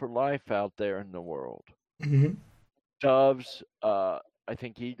mate for life out there in the world. Mm-hmm. Doves, I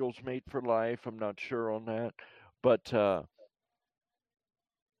think eagles mate for life. I'm not sure on that. But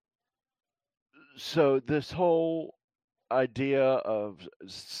so this whole idea of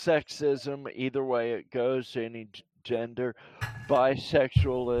sexism, either way it goes, any gender,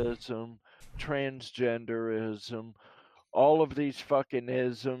 bisexualism, transgenderism, all of these fucking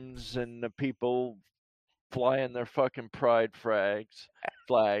isms, and the people flying their fucking pride flags.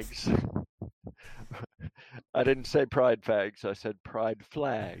 I didn't say pride fags, I said pride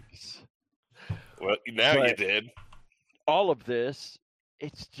flags. Well, now you did. All of this,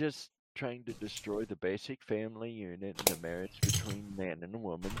 it's just trying to destroy the basic family unit and the marriage between man and a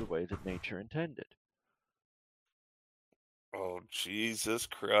woman the way that nature intended. Oh, Jesus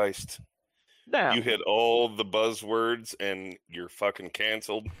Christ. Now, you hit all the buzzwords and you're fucking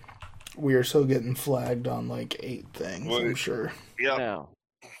canceled. We are so getting flagged on like 8 things, I'm sure. Yeah. Now,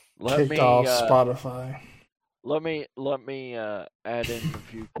 kicked off Spotify. Let me add in a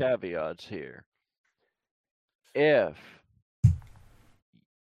few caveats here. If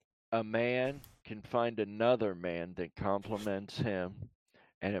a man can find another man that compliments him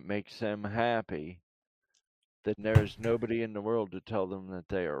and it makes them happy, then there is nobody in the world to tell them that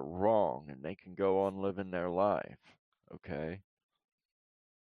they are wrong and they can go on living their life, okay?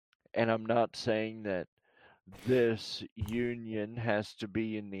 And I'm not saying that this union has to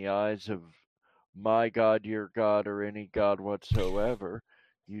be in the eyes of my God, your God, or any God whatsoever.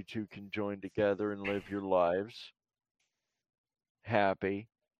 You two can join together and live your lives happy,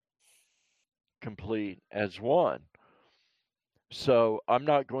 complete as one. So I'm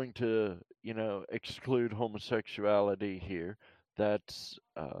not going to, exclude homosexuality here. That's,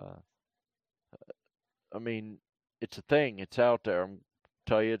 I mean, it's a thing. It's out there. I'm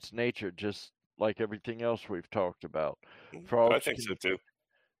tell you, it's nature, just like everything else we've talked about. I think so too.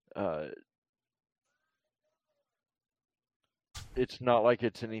 It's not like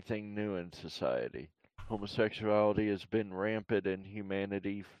it's anything new in society. Homosexuality has been rampant in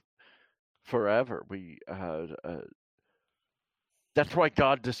humanity forever. That's why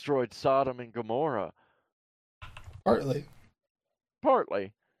God destroyed Sodom and Gomorrah. Partly.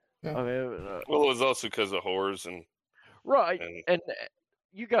 Yeah. I mean, well, it was also because of whores and right, and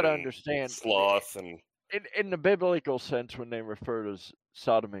you got to understand sloth and. In the biblical sense, when they refer to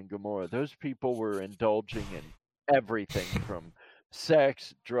Sodom and Gomorrah, those people were indulging in everything from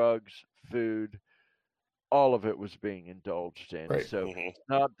sex, drugs, food. All of it was being indulged in. Right. So it's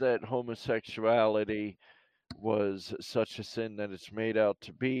not that homosexuality was such a sin that it's made out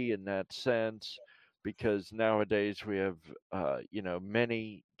to be in that sense, because nowadays we have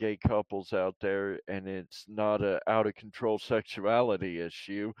many gay couples out there, and it's not a out of control sexuality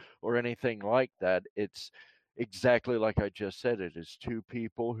issue or anything like that. It's exactly like I just said. It is two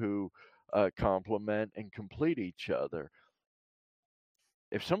people who complement and complete each other.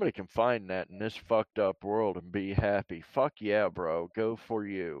 If somebody can find that in this fucked up world and be happy, fuck yeah, bro, go for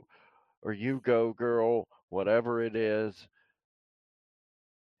you. Or you go, girl, whatever it is.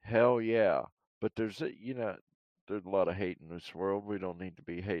 Hell yeah. But there's a lot of hate in this world. We don't need to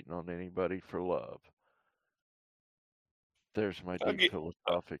be hating on anybody for love. There's my deep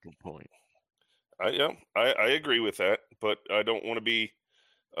philosophical point. I agree with that, but I don't want to be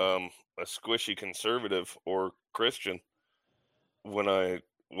a squishy conservative or Christian when I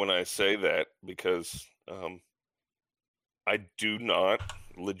say that, because I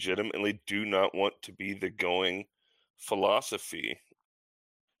legitimately do not want to be the going philosophy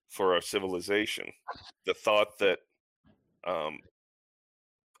for our civilization. The thought that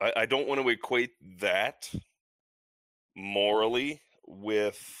I don't want to equate that morally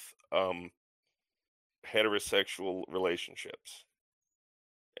with heterosexual relationships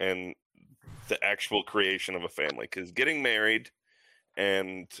and the actual creation of a family, because getting married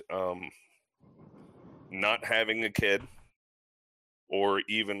and not having a kid or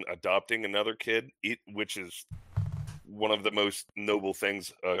even adopting another kid, which is one of the most noble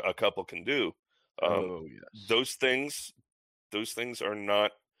things a couple can do. Yes. Those things are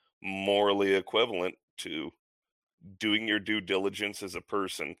not morally equivalent to doing your due diligence as a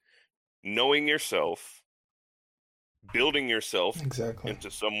person, knowing yourself, building yourself into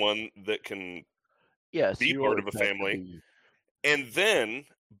someone that can be part of a family, and then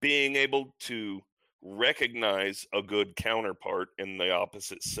being able to recognize a good counterpart in the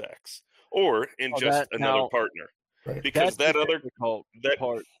opposite sex or in just another partner. Right. Because that's that other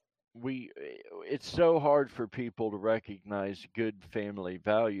part, it's so hard for people to recognize good family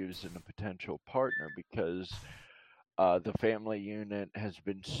values in a potential partner, because the family unit has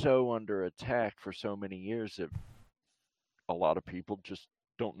been so under attack for so many years that a lot of people just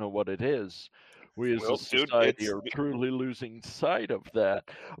don't know what it is. We as a society are truly losing sight of that.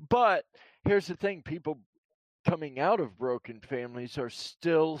 But here's the thing, people coming out of broken families are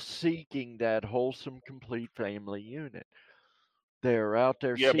still seeking that wholesome, complete family unit. They're out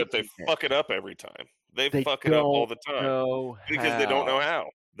there seeking but they fuck it up every time. They fuck it up all the time because they don't know how.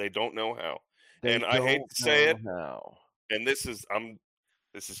 They don't know how. And I hate to say it, and this is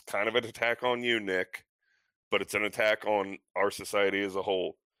kind of an attack on you, Nick, but it's an attack on our society as a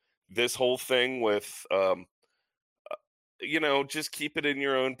whole. This whole thing with just keep it in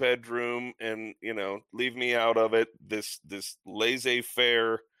your own bedroom and leave me out of it. This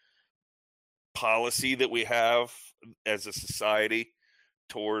laissez-faire policy that we have as a society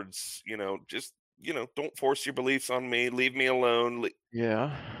towards don't force your beliefs on me, leave me alone.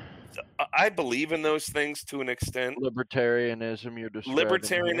 I believe in those things to an extent. Libertarianism, you're describing.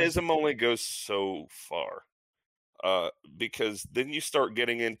 Libertarianism only goes so far, because then you start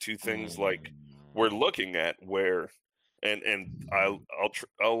getting into things like we're looking at, where and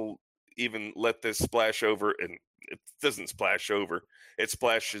I'll even let this splash over, and it doesn't splash over, it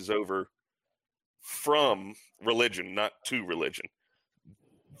splashes over from religion, not to religion.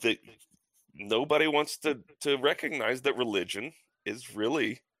 That nobody wants to recognize that religion is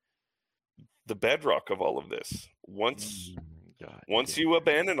really the bedrock of all of this. Once you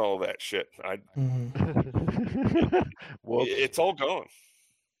abandon all that shit, it's all gone.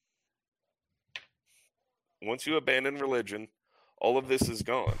 Once you abandon religion, all of this is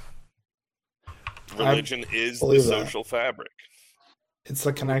gone. Religion is the social fabric. It's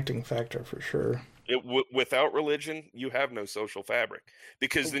the connecting factor for sure. Without religion, you have no social fabric,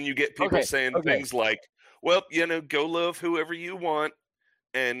 because then you get people saying things like, well, go love whoever you want,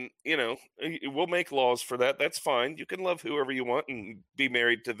 and we'll make laws for that. That's fine. You can love whoever you want and be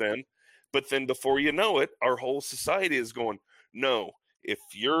married to them. But then before you know it, our whole society is going, no, if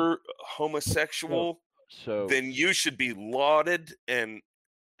you're homosexual, then you should be lauded and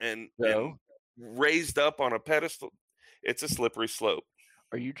raised up on a pedestal. It's a slippery slope.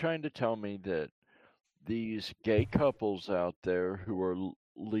 Are you trying to tell me that these gay couples out there who are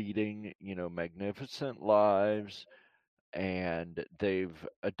leading, magnificent lives, and they've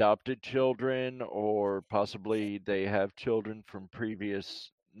adopted children, or possibly they have children from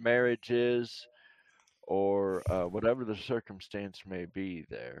previous marriages, or whatever the circumstance may be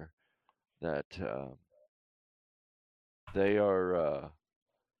there, that they are,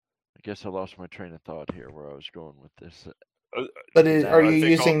 I guess I lost my train of thought here where I was going with this. But are you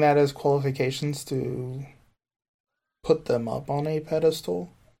using that as qualifications to put them up on a pedestal?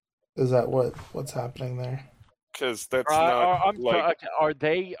 Is that what's happening there? Because that's not are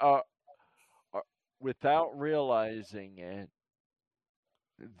they without realizing it,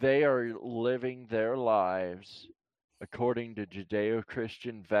 they are living their lives according to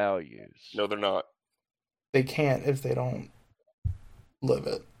Judeo-Christian values. No, they're not. They can't if they don't live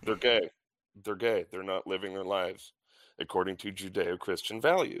it. They're gay. They're gay. They're not living their lives according to Judeo-Christian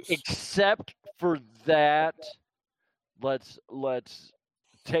values. Except for that, let's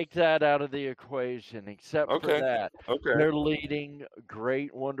take that out of the equation. Except for that, they're leading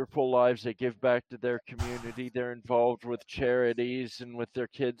great, wonderful lives. They give back to their community. They're involved with charities and with their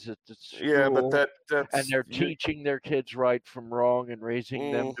kids at the school. Yeah, but that's... And they're teaching their kids right from wrong and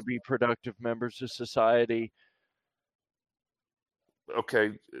raising them to be productive members of society.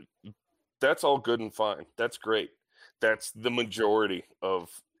 Okay, that's all good and fine. That's great. That's the majority of...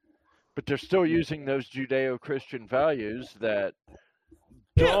 But they're still using those Judeo-Christian values that...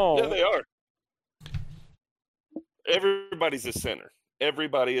 Yeah, they are. Everybody's a sinner.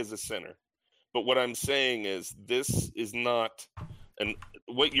 Everybody is a sinner. But what I'm saying is, this is not... And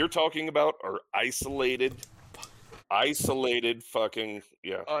what you're talking about are isolated fucking...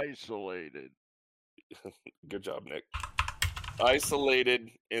 Yeah. Isolated. Good job, Nick.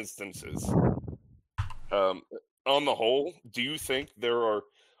 Isolated instances. On the whole, do you think there are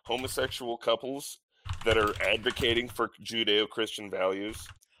homosexual couples that are advocating for Judeo-Christian values?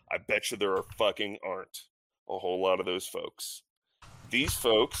 I bet you there aren't a whole lot of those folks. These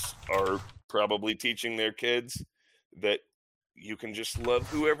folks are probably teaching their kids that you can just love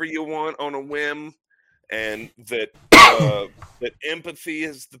whoever you want on a whim, and that that empathy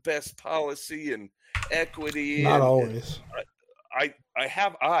is the best policy, and equity. Not always. I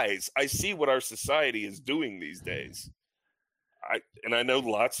have eyes. I see what our society is doing these days. I know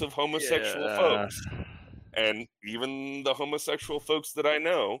lots of homosexual folks, and even the homosexual folks that I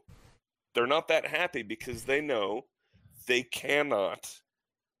know, they're not that happy because they know they cannot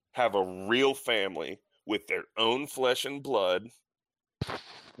have a real family with their own flesh and blood,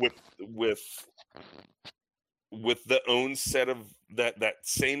 with the own set of that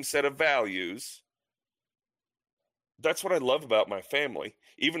same set of values. That's what I love about my family.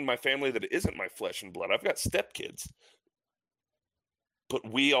 Even my family that isn't my flesh and blood. I've got stepkids. But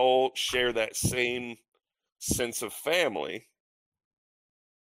we all share that same sense of family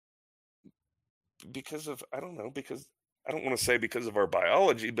because of, I don't want to say because of our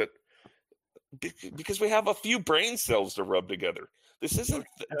biology, but because we have a few brain cells to rub together. This isn't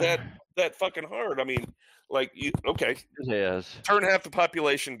that fucking hard. I mean, like, Yes. Turn half the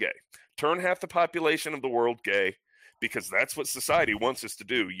population gay. Turn half the population of the world gay, because that's what society wants us to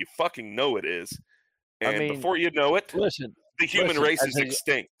do. You fucking know it is. And before you know it, the human race is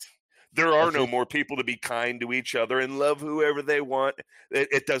extinct. There are no more people to be kind to each other and love whoever they want.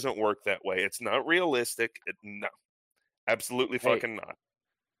 It doesn't work that way. It's not realistic. No. Absolutely fucking not.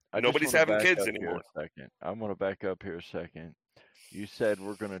 Nobody's having kids anymore. I'm going to back up here a second. You said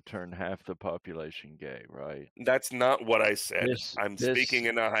we're going to turn half the population gay, right? That's not what I said. I'm speaking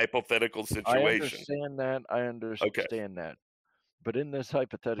in a hypothetical situation. I understand that. But in this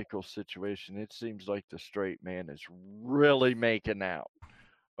hypothetical situation, it seems like the straight man is really making out.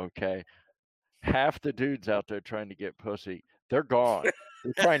 Okay? Half the dudes out there trying to get pussy, they're gone.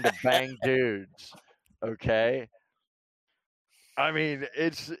 They're trying to bang dudes. Okay? I mean,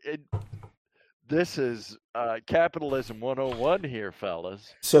 this is capitalism 101 here,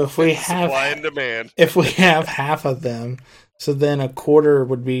 fellas. So if we have supply and demand, if we have half of them, so then a quarter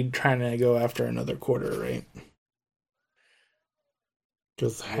would be trying to go after another quarter, right?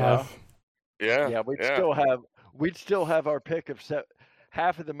 Just half. Yeah. We'd still have our pick of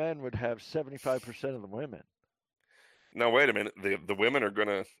half of the men would have 75% of the women. Now wait a minute. The women are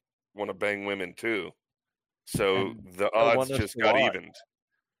gonna want to bang women too, so And the they'll odds want us just to got watch. evened.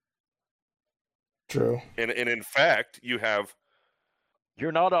 True. And in fact, you have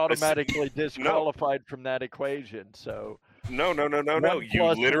You're not automatically disqualified from that equation. So no. one You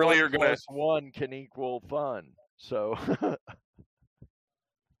plus literally one are gonna. plus one can equal fun. So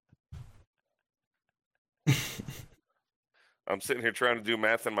I'm sitting here trying to do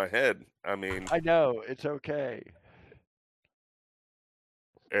math in my head. I mean, I know it's okay.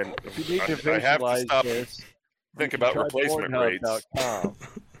 and If you need to I have to visualize stop this, and think about replacement rates.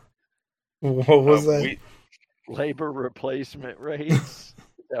 What was that? Labor replacement rates.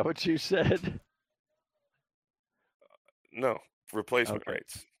 Is that what you said? No, replacement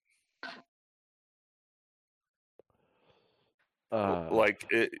rates. Like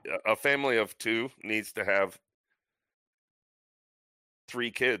a family of 2 needs to have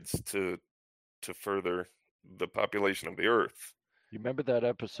 3 kids to further the population of the Earth. You remember that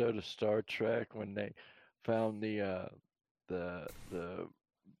episode of Star Trek when they found the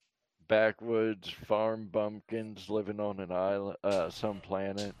backwoods farm bumpkins living on an island, some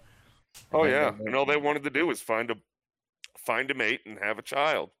planet? Oh yeah, and all they wanted to do was find a mate and have a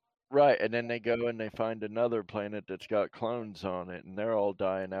child. Right, and then they go and they find another planet that's got clones on it, and they're all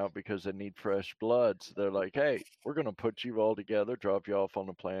dying out because they need fresh blood. So they're like, hey, we're going to put you all together, drop you off on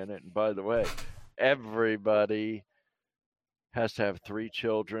the planet. And by the way, everybody has to have 3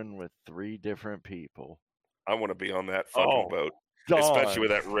 children with 3 different people. I want to be on that fucking boat. Don. Especially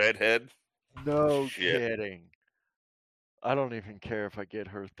with that redhead. No kidding. I don't even care if I get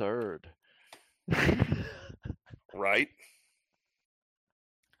her 3rd. Right?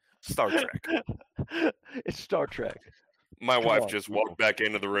 Star Trek. It's Star Trek. My wife just walked back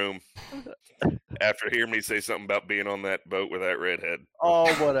into the room after hearing me say something about being on that boat with that redhead.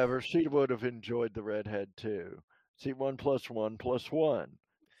 Oh, whatever. She would have enjoyed the redhead too. See, 1 + 1 + 1.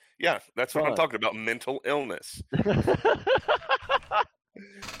 Yeah, that's what I'm talking about. Mental illness.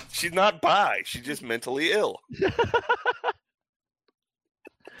 She's not bi. She's just mentally ill.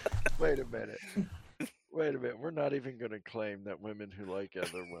 Wait a minute. We're not even going to claim that women who like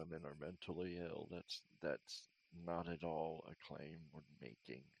other women are mentally ill. That's not at all a claim we're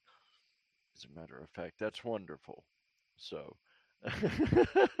making. As a matter of fact, that's wonderful. So.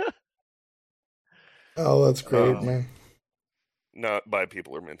 Oh, that's great, man. Not bi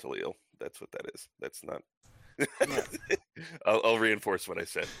people are mentally ill. That's what that is. That's not. I'll reinforce what I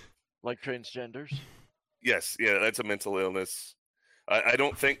said. Like transgenders? Yes, yeah, that's a mental illness. I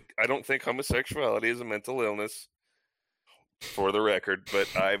don't think homosexuality is a mental illness, for the record, but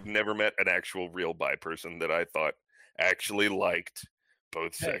I've never met an actual real bi person that I thought actually liked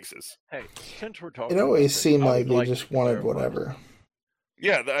both sexes. Hey, since we're talking, it always seemed like they just wanted whatever.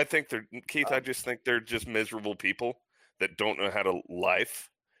 Yeah, I think they're Keith. I just think they're just miserable people that don't know how to life,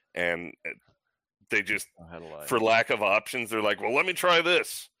 and they just, for lack of options, they're like, well, let me try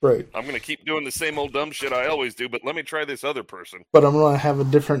this. Right. I'm going to keep doing the same old dumb shit I always do, but let me try this other person. But I'm going to have a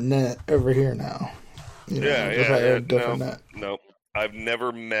different net over here now. No. I've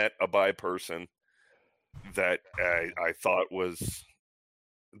never met a bi person that I thought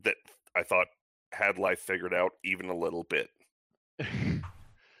had life figured out even a little bit.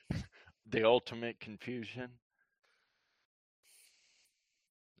 The ultimate confusion.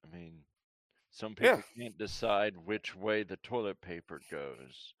 I mean, some people can't decide which way the toilet paper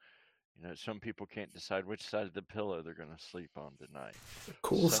goes. You know, some people can't decide which side of the pillow they're going to sleep on tonight.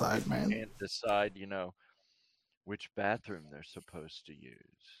 Cool side, man. Can't decide, which bathroom they're supposed to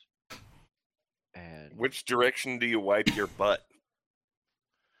use. And which direction do you wipe your butt?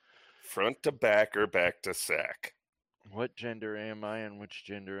 Front to back or back to sack? What gender am I and which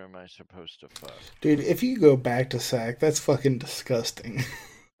gender am I supposed to fuck? Dude, if you go back to sack, that's fucking disgusting.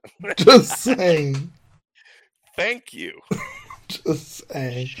 Just saying. Thank you. Just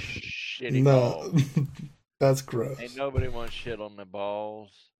saying. Shitty balls. That's gross. Ain't nobody wants shit on the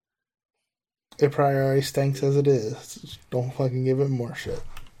balls. It probably already stinks as it is. Just don't fucking give it more shit.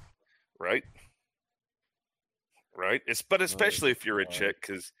 Right? But especially if you're a chick,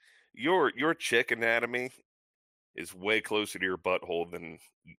 because your chick anatomy is way closer to your butthole than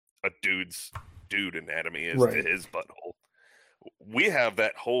a dude anatomy is to his butthole. We have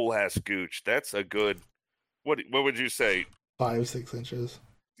that whole ass gooch. That's a good. What would you say? 5-6 inches.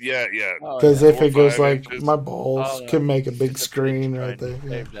 Yeah. Because if it goes like inches. My balls can make a big screen right there.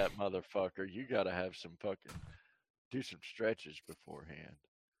 Save that motherfucker. You got to have some fucking do some stretches beforehand.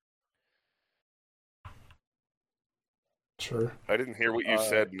 Sure. I didn't hear what you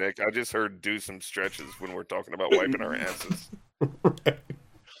said, Nick. I just heard do some stretches when we're talking about wiping our asses.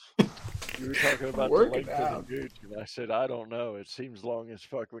 You were talking about the length of the gooch, and I said, I don't know. It seems long as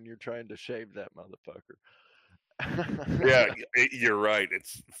fuck when you're trying to shave that motherfucker. Yeah, you're right. It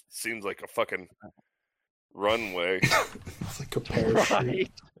seems like a fucking runway. It's like a parachute.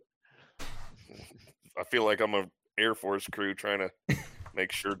 Right? I feel like I'm an Air Force crew trying to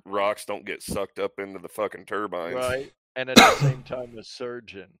make sure rocks don't get sucked up into the fucking turbines. Right. And at the same time, a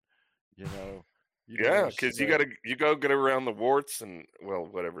surgeon, you know. Yeah, because you go get around the warts and, well,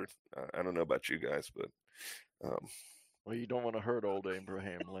 whatever. I don't know about you guys, but well, you don't want to hurt old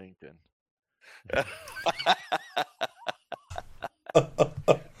Abraham Lincoln.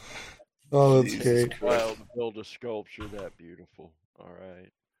 Oh, that's great. Wild to build a sculpture that beautiful. All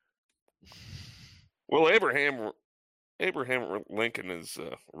right. Well, Abraham Lincoln is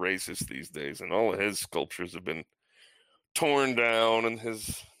racist these days, and all of his sculptures have been torn down and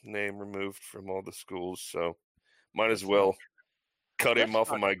his name removed from all the schools. So, might as well cut him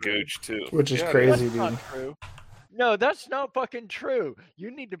off of my gooch too. Which is crazy, that's dude. Not true. No, that's not fucking true. You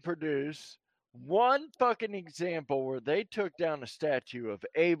need to produce one fucking example where they took down a statue of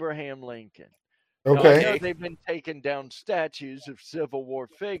Abraham Lincoln. Okay. I know they've been taking down statues of Civil War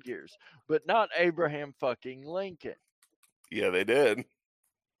figures, but not Abraham fucking Lincoln. Yeah, they did.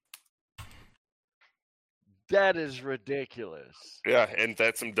 That is ridiculous. Yeah, and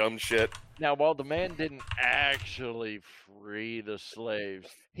that's some dumb shit. Now, while the man didn't actually free the slaves,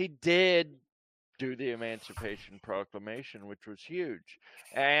 he did do the Emancipation Proclamation, which was huge.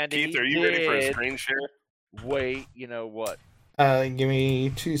 And Keith, are you ready for a screen share? Wait, you know what? Give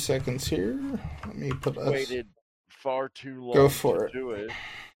me 2 seconds here. Let me put us. Waited far too long to do it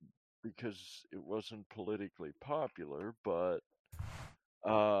because it wasn't politically popular, but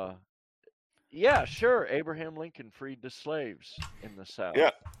yeah, sure. Abraham Lincoln freed the slaves in the South.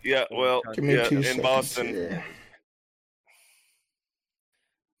 Yeah. Well, give me 2 in seconds Boston. Here.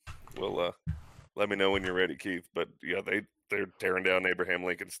 Well, let me know when you're ready, Keith. But yeah, they're tearing down Abraham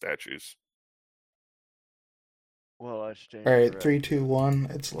Lincoln statues. Well, I stand. All right, 3, 2, 1.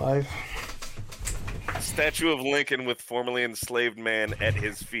 It's live. Statue of Lincoln with formerly enslaved man at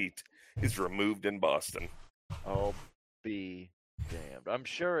his feet is removed in Boston. I'll be damned. I'm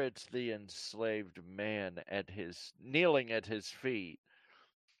sure it's the enslaved man kneeling at his feet,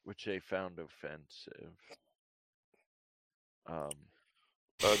 which they found offensive.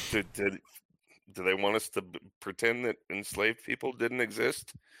 Do they want us to pretend that enslaved people didn't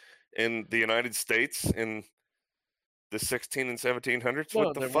exist in the United States in the 16 and 1700s? No,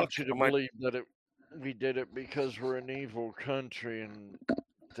 what the they fuck? want you to believe that we did it because we're an evil country and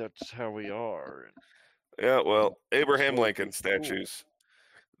that's how we are. Yeah, well, Abraham Lincoln statues.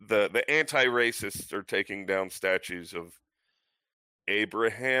 The anti-racists are taking down statues of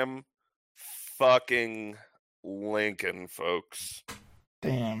Abraham fucking Lincoln, folks.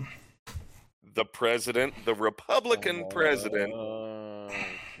 Damn. The president, the Republican president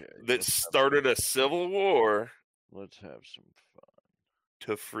that started a civil war. Let's have some fun.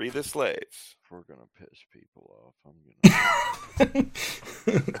 To free the slaves. If we're gonna piss people off, I'm gonna.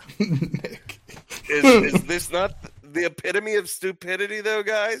 Nick. Is this not the epitome of stupidity, though,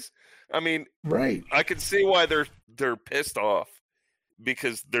 guys? I mean, right. I can see why they're pissed off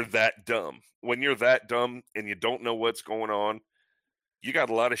because they're that dumb. When you're that dumb and you don't know what's going on, you got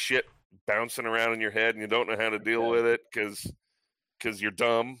a lot of shit bouncing around in your head and you don't know how to deal with it because you're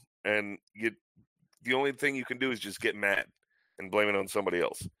dumb and the only thing you can do is just get mad and blame it on somebody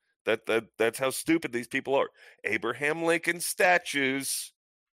else. That's how stupid these people are. Abraham Lincoln statues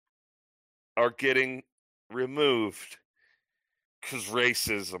are getting removed because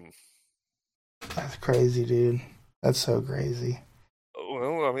racism. That's crazy, dude. That's so crazy.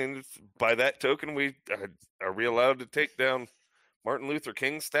 Well, I mean, by that token, are we allowed to take down Martin Luther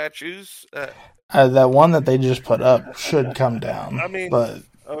King statues? That one that they just put up should come down. I mean, but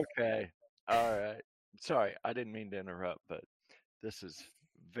okay, all right. Sorry, I didn't mean to interrupt, but this is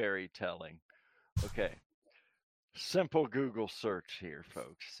very telling. Okay, simple Google search here,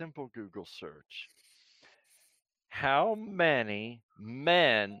 folks. Simple Google search. How many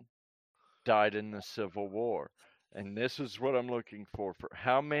men died in the Civil War? And this is what I'm looking for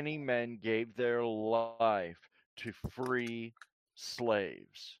how many men gave their life to free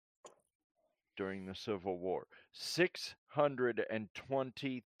slaves during the Civil War.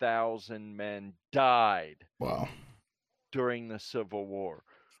 620,000 men died. Wow. During the Civil War.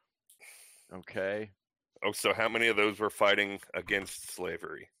 Okay? Oh, so how many of those were fighting against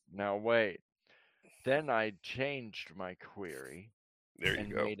slavery? Now wait. Then I changed my query. There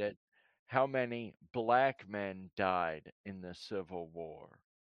you go. Made it how many black men died in the Civil War?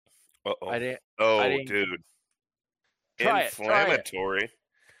 Uh-oh. I didn't, dude. Inflammatory.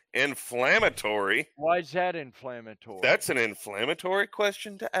 Inflammatory. Why is that inflammatory? That's an inflammatory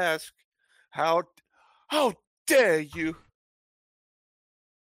question to ask. How dare you?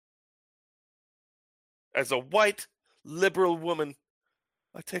 As a white liberal woman,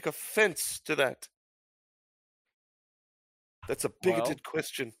 I take offense to that. That's a bigoted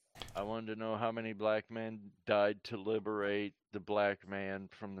question. I wanted to know how many black men died to liberate the black man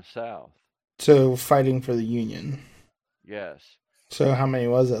from the South. So, fighting for the Union. Yes. So, how many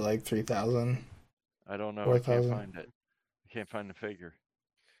was it? Like 3,000? I don't know. 4,000? I can't find it. I can't find the figure.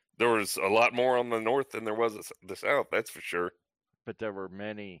 There was a lot more on the North than there was the South, that's for sure. But there were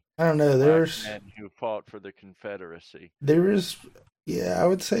many I don't know. There's men who fought for the Confederacy. There was, I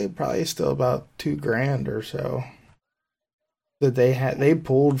would say probably still about $2,000 or so that they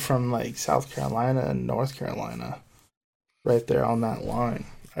pulled from like South Carolina and North Carolina, right there on that line.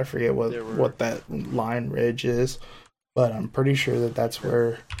 I forget what that line ridge is, but I'm pretty sure that's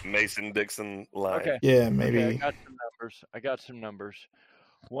where Mason-Dixon line. Okay. Yeah, maybe. Okay, I got some numbers.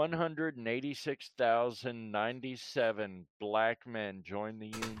 186,097 black men joined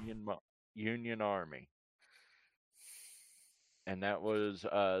the Union Army. And that was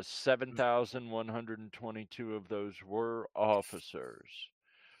 7,122 of those were officers.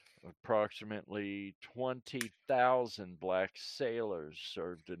 Approximately 20,000 black sailors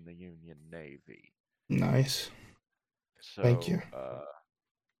served in the Union Navy. Nice. So, thank you.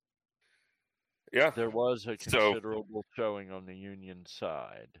 Yeah. There was a considerable showing on the Union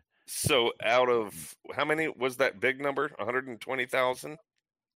side. So out of, how many was that big number? 120,000?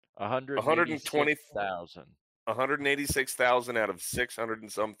 126,000. 186,000 out of 600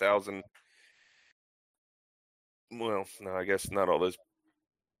 and some thousand. Well, no, I guess not all those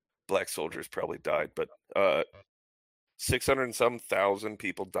black soldiers probably died, but 600 and some thousand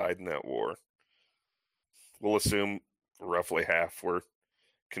people died in that war. We'll assume roughly half were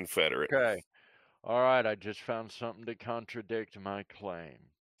Confederate. Okay. All right, I just found something to contradict my claim,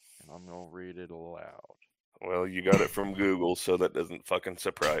 and I'm going to read it aloud. Well, you got it from Google, so that doesn't fucking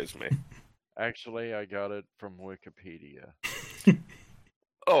surprise me. Actually, I got it from Wikipedia.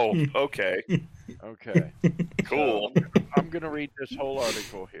 Oh, okay. Okay. Cool. So I'm going to read this whole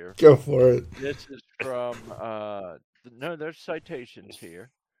article here. Go for it. This is from, no, there's citations here.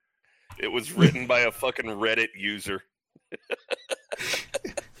 It was written by a fucking Reddit user.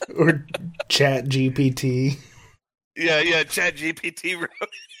 Or Chat GPT. Yeah, Chat GPT wrote it.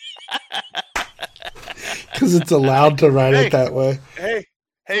 Because it's allowed to write it that way.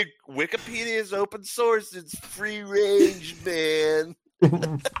 Hey, Wikipedia is open source. It's free range, man.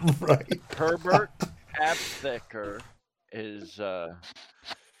 Right. Herbert Aptheker is,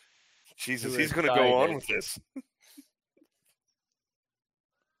 Jesus, he's going to go on with this.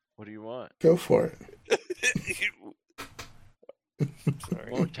 What do you want? Go for it.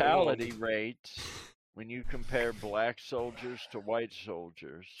 Sorry. Mortality rates when you compare black soldiers to white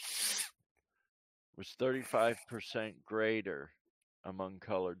soldiers was 35% greater among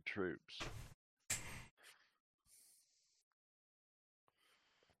colored troops.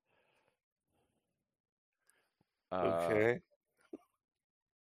 Okay.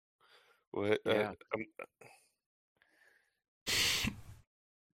 What? Yeah.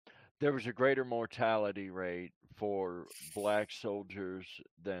 There was a greater mortality rate for black soldiers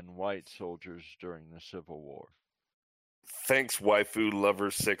than white soldiers during the Civil War. Thanks, waifu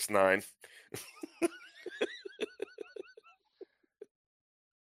lover 6'9".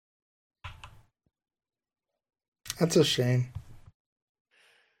 That's a shame.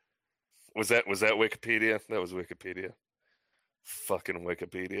 Was that Wikipedia? That was Wikipedia. Fucking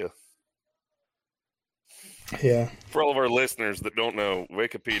Wikipedia. Yeah. For all of our listeners that don't know,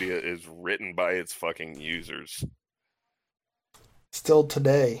 Wikipedia is written by its fucking users. Still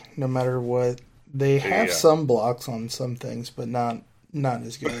today, no matter what, they have some blocks on some things, but not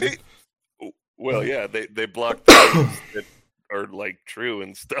as good. Well, yeah, they block things that are like true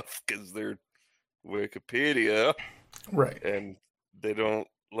and stuff because they're Wikipedia, right? And they don't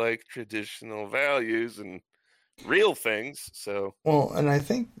like traditional values and real things. So well, and I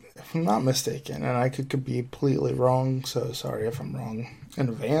think if I'm not mistaken, and I could be completely wrong, so sorry if I'm wrong in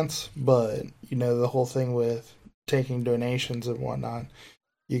advance, but the whole thing with taking donations and whatnot,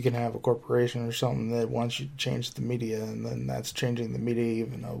 you can have a corporation or something that wants you to change the media, and then that's changing the media,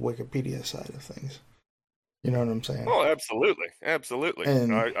 even a Wikipedia side of things. You know what I'm saying? Oh, absolutely.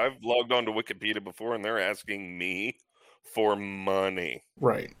 And I've logged on to Wikipedia before, and they're asking me for money.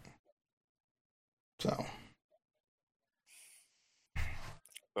 Right. So.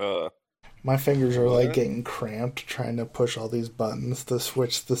 My fingers are like getting cramped trying to push all these buttons to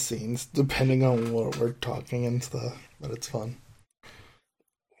switch the scenes depending on what we're talking and stuff, but it's fun.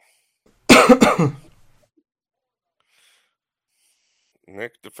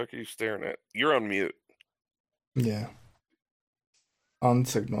 Nick, the fuck are you staring at? You're on mute. Yeah. On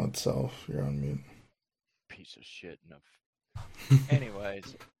Signal itself, you're on mute. Piece of shit. Enough.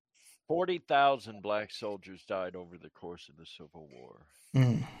 Anyways, 40,000 black soldiers died over the course of the Civil War.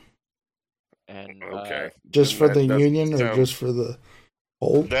 Mm. And okay, just for the Union or just for the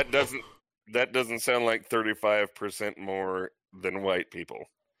whole? That doesn't sound like 35% more than white people.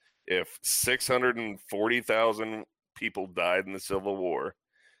 If 640,000 people died in the Civil War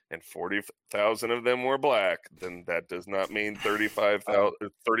and 40,000 of them were black, then that does not mean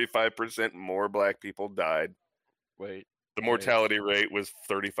 35% more black people died. Wait. The mortality rate was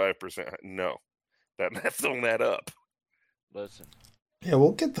 35%. No. That math's on that up. Listen. Yeah,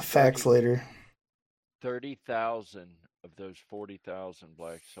 we'll get the facts later. 30,000 of those 40,000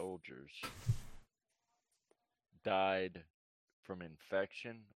 black soldiers died from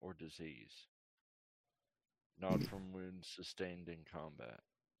infection or disease, not from wounds sustained in combat.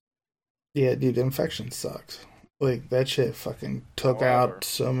 Yeah, dude, infection sucks. Like, that shit fucking took out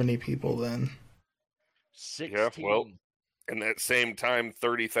so many people then. 16. Yeah, well, in that same time,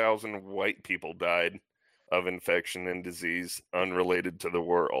 30,000 white people died of infection and disease unrelated to the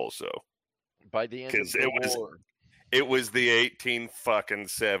war also. By the end of the war. It was the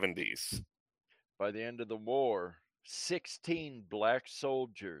 1870s. By the end of the war, 16 black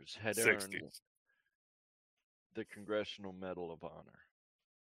soldiers had earned the Congressional Medal of Honor.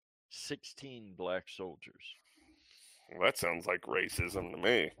 16 black soldiers. Well, that sounds like racism to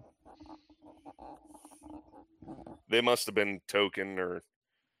me. They must have been token, or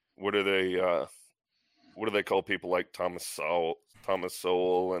what do they call people like Thomas Sowell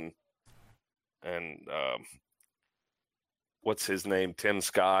and what's his name? Tim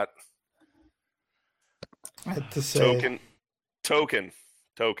Scott. I have to say token.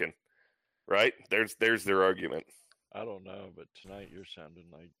 Right? There's their argument. I don't know, but tonight you're sounding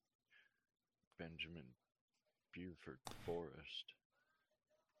like Benjamin Buford Forrest.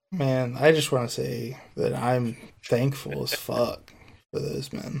 Man, I just want to say that I'm thankful as fuck for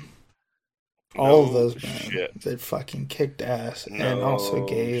those men. All of those men that fucking kicked ass and also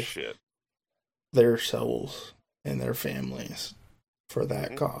gave their souls and their families for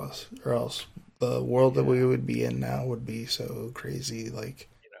that cause, or else the world that we would be in now would be so crazy, like,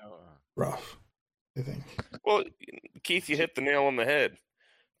 rough, I think. Well, Keith, you hit the nail on the head.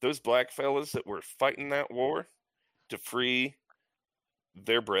 Those black fellas that were fighting that war to free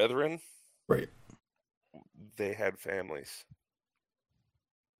their brethren, right? They had families.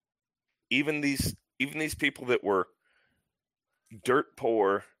 Even these people that were dirt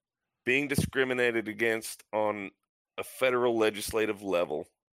poor, being discriminated against on a federal legislative level,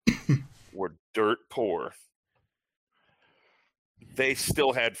 were dirt poor. They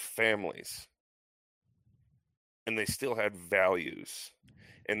still had families. And they still had values.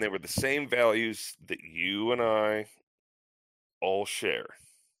 And they were the same values that you and I all share.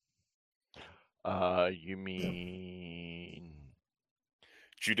 You mean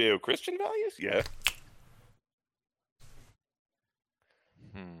Judeo-Christian values? Yeah.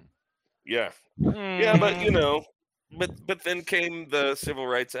 Yeah. Yeah, but but then came the Civil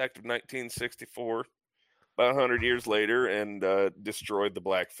Rights Act of 1964, about 100 years later, and destroyed the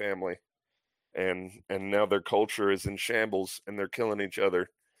black family. And now their culture is in shambles, and they're killing each other,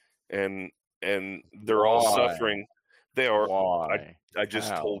 and they're all suffering. They are. Why? I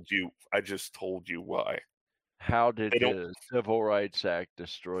just told you why. How did the Civil Rights Act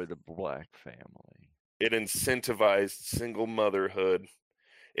destroy the black family? It incentivized single motherhood.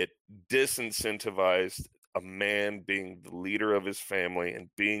 It disincentivized a man being the leader of his family and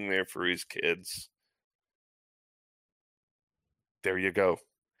being there for his kids. There you go.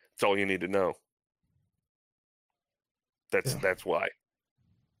 That's all you need to know. That's why.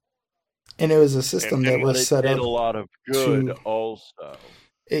 And it was a system that was set up. It did a lot of good also.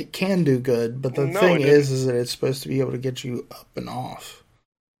 It can do good, but the thing is that it's supposed to be able to get you up and off.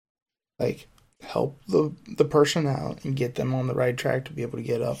 Like, help the person out and get them on the right track to be able to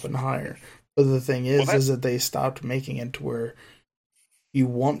get up and higher. But the thing is that they stopped making it to where you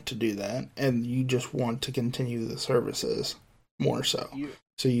want to do that, and you just want to continue the services more so.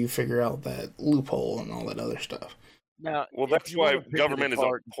 So you figure out that loophole and all that other stuff. Now, that's why government is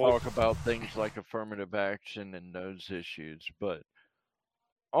talk about things like affirmative action and those issues, but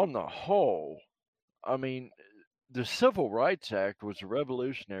on the whole, I mean, the Civil Rights Act was a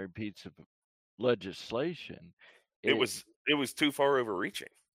revolutionary piece of legislation. It was too far overreaching.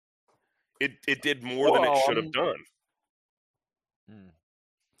 It did more than it should have done. Hmm.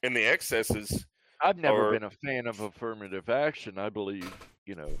 And the excesses. I've never been a fan of affirmative action. I believe,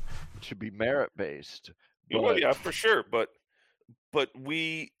 it should be merit-based. Well, yeah, for sure. But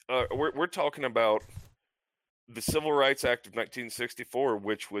we're talking about the Civil Rights Act of 1964,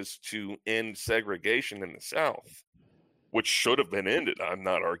 which was to end segregation in the South, which should have been ended. I'm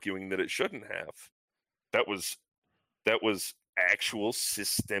not arguing that it shouldn't have. That was actual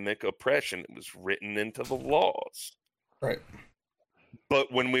systemic oppression. It was written into the laws. Right.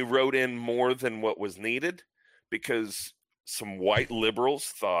 But when we wrote in more than what was needed, because some white liberals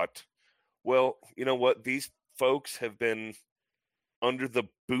thought, well, you know what? These folks have been under the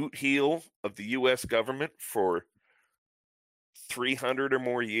boot heel of the U.S. government for 300 or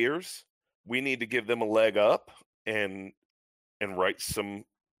more years. We need to give them a leg up and write some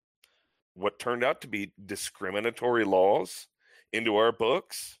what turned out to be discriminatory laws into our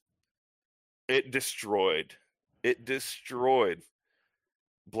books. It destroyed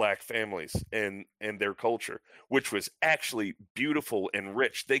Black families and their culture, which was actually beautiful and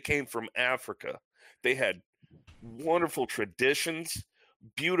rich. They came from Africa. They had wonderful traditions,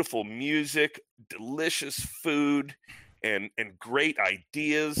 beautiful music, delicious food, and great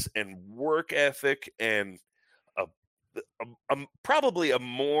ideas and work ethic, and probably a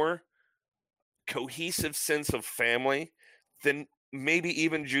more cohesive sense of family than maybe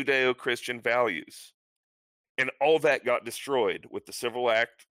even Judeo-Christian values. And all that got destroyed with the Civil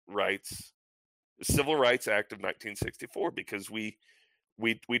Rights Act of 1964, because we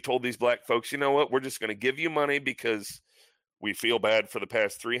told these black folks, you know what, we're just going to give you money because we feel bad for the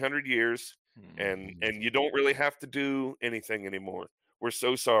past 300 years, and you don't really have to do anything anymore. We're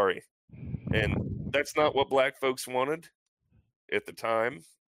so sorry. And that's not what black folks wanted at the time.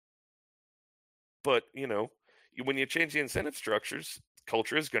 But, when you change the incentive structures,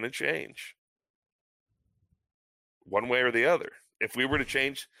 culture is going to change one way or the other. If we were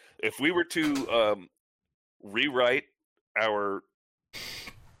to rewrite our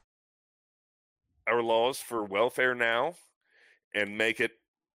laws for welfare now and make it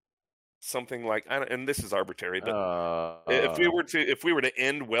something like, and this is arbitrary, but if we were to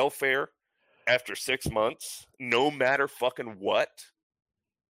end welfare after 6 months, no matter fucking what,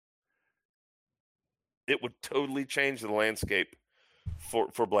 it would totally change the landscape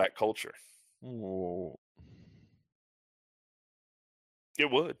for black culture. Oh. It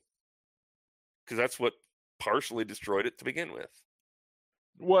would, because that's what partially destroyed it to begin with.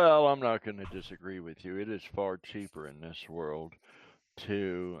 Well, I'm not going to disagree with you. It is far cheaper in this world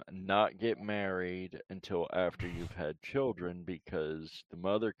to not get married until after you've had children, because the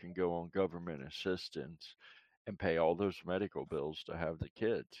mother can go on government assistance and pay all those medical bills to have the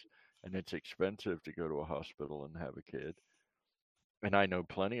kids. And it's expensive to go to a hospital and have a kid. And I know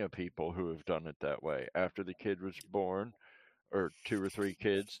plenty of people who have done it that way. After the kid was born, or 2 or 3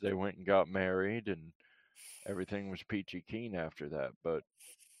 kids, they went and got married, and everything was peachy keen after that. But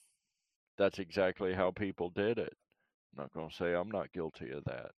that's exactly how people did it. I'm not going to say I'm not guilty of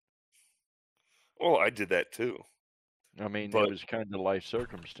that. Well, I did that too. I mean, it was kind of life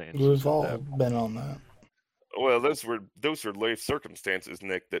circumstances. We've all been on that. Well, those were life circumstances,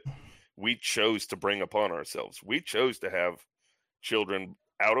 Nick, that we chose to bring upon ourselves. We chose to have children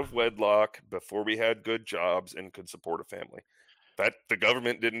out of wedlock before we had good jobs and could support a family. That the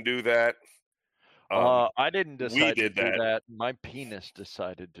government didn't do that. I didn't decide to do that. that. My penis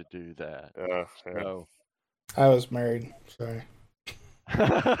decided to do that. So. I was married. Sorry.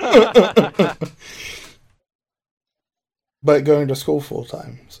 But going to school full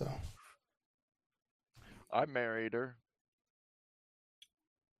time, so. I married her.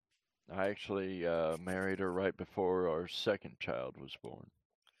 I actually married her right before our second child was born.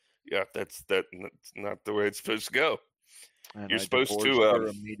 Yeah, that's not the way it's supposed to go. And you're I supposed to her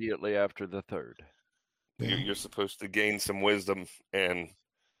immediately after the third. You're supposed to gain some wisdom and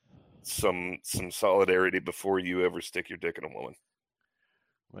some solidarity before you ever stick your dick in a woman.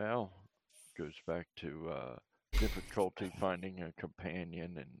 Well, goes back to difficulty finding a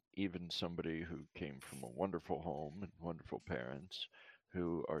companion, and even somebody who came from a wonderful home and wonderful parents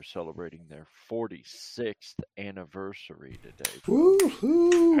who are celebrating their 46th anniversary today.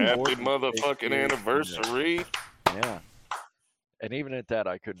 Woo-hoo. Happy motherfucking anniversary. Yeah. And even at that,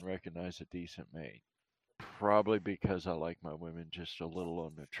 I couldn't recognize a decent mate. Probably because I like my women just a little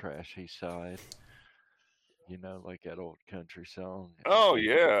on the trashy side. You know, like that old country song. Oh,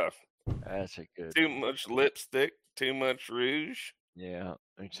 yeah. That's a good Too much lipstick, too much rouge. Yeah,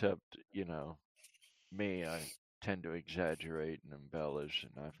 except, me, I tend to exaggerate and embellish,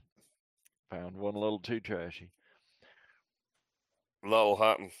 and I've found one a little too trashy. Lol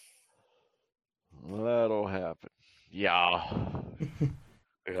Houghton. That'll happen. Yeah.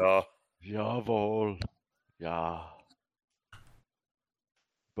 Yeah. Jawohl. Yeah.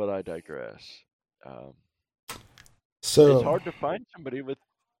 But I digress. So it's hard to find somebody with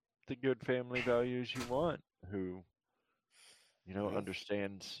the good family values you want who,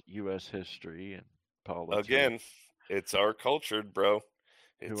 understands U.S. history and politics. Again, it's our culture, bro.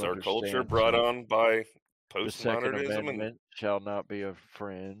 It's who our culture understands brought that on by the Second postmodernism and Amendment shall not be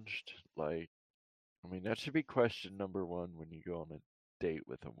infringed. That should be question number one when you go on a date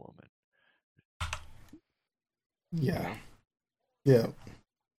with a woman. yeah. Yeah.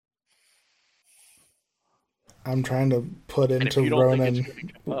 I'm trying to put into Ronan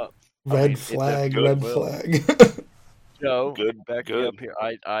red flag. Joe, good, back good. me up here.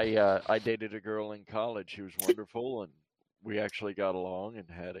 I dated a girl in college. She was wonderful, and we actually got along and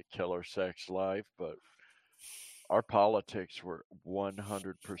had a killer sex life. But our politics were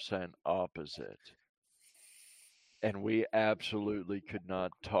 100% opposite, and we absolutely could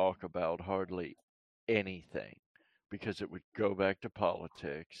not talk about hardly anything because it would go back to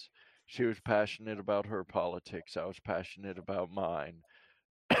politics. She was passionate about her politics. I was passionate about mine.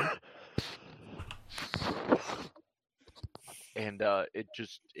 And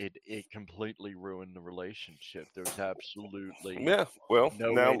it completely ruined the relationship. There's absolutely no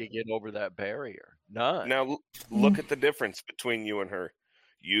way to get over that barrier. None. Now look at the difference between you and her.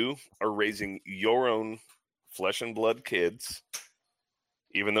 You are raising your own flesh and blood kids,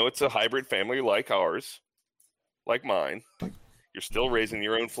 even though it's a hybrid family like ours, like mine. You're still raising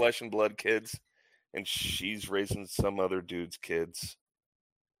your own flesh and blood kids, and she's raising some other dude's kids.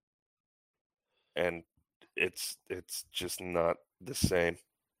 And it's just not the same.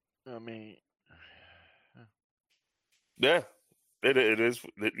 I mean, yeah, it is.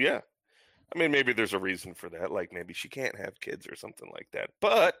 Yeah, I mean, maybe there's a reason for that. Like maybe she can't have kids or something like that.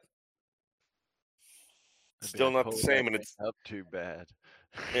 But still not the same. And it's up too bad.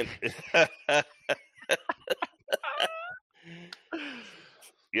 And,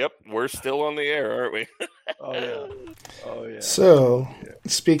 yep, we're still on the air, aren't we? Oh yeah. So,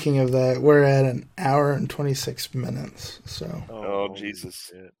 speaking of that, we're at an hour and 26 minutes. So. Oh Jesus!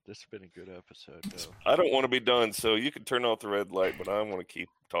 Shit. This has been a good episode, though. I don't want to be done, so you can turn off the red light, but I want to keep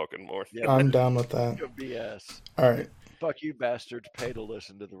talking more. Yeah, I'm down with that. BS. All right. Fuck you, bastards. Pay to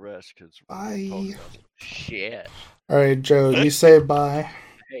listen to the rest, because bye. Shit. All right, Joe. You say bye.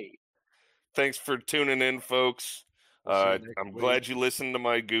 Hey. Thanks for tuning in, folks. I'm glad you listened to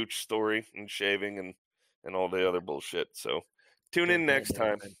my gooch story and shaving and all the other bullshit. So tune in next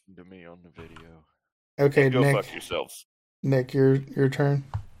time. To me on the video. Okay, and go Nick. Fuck yourselves. Nick, your turn.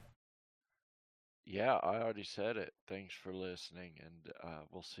 Yeah, I already said it. Thanks for listening, and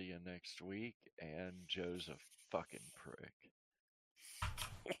we'll see you next week. And Joe's a fucking prick.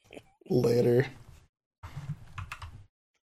 Later.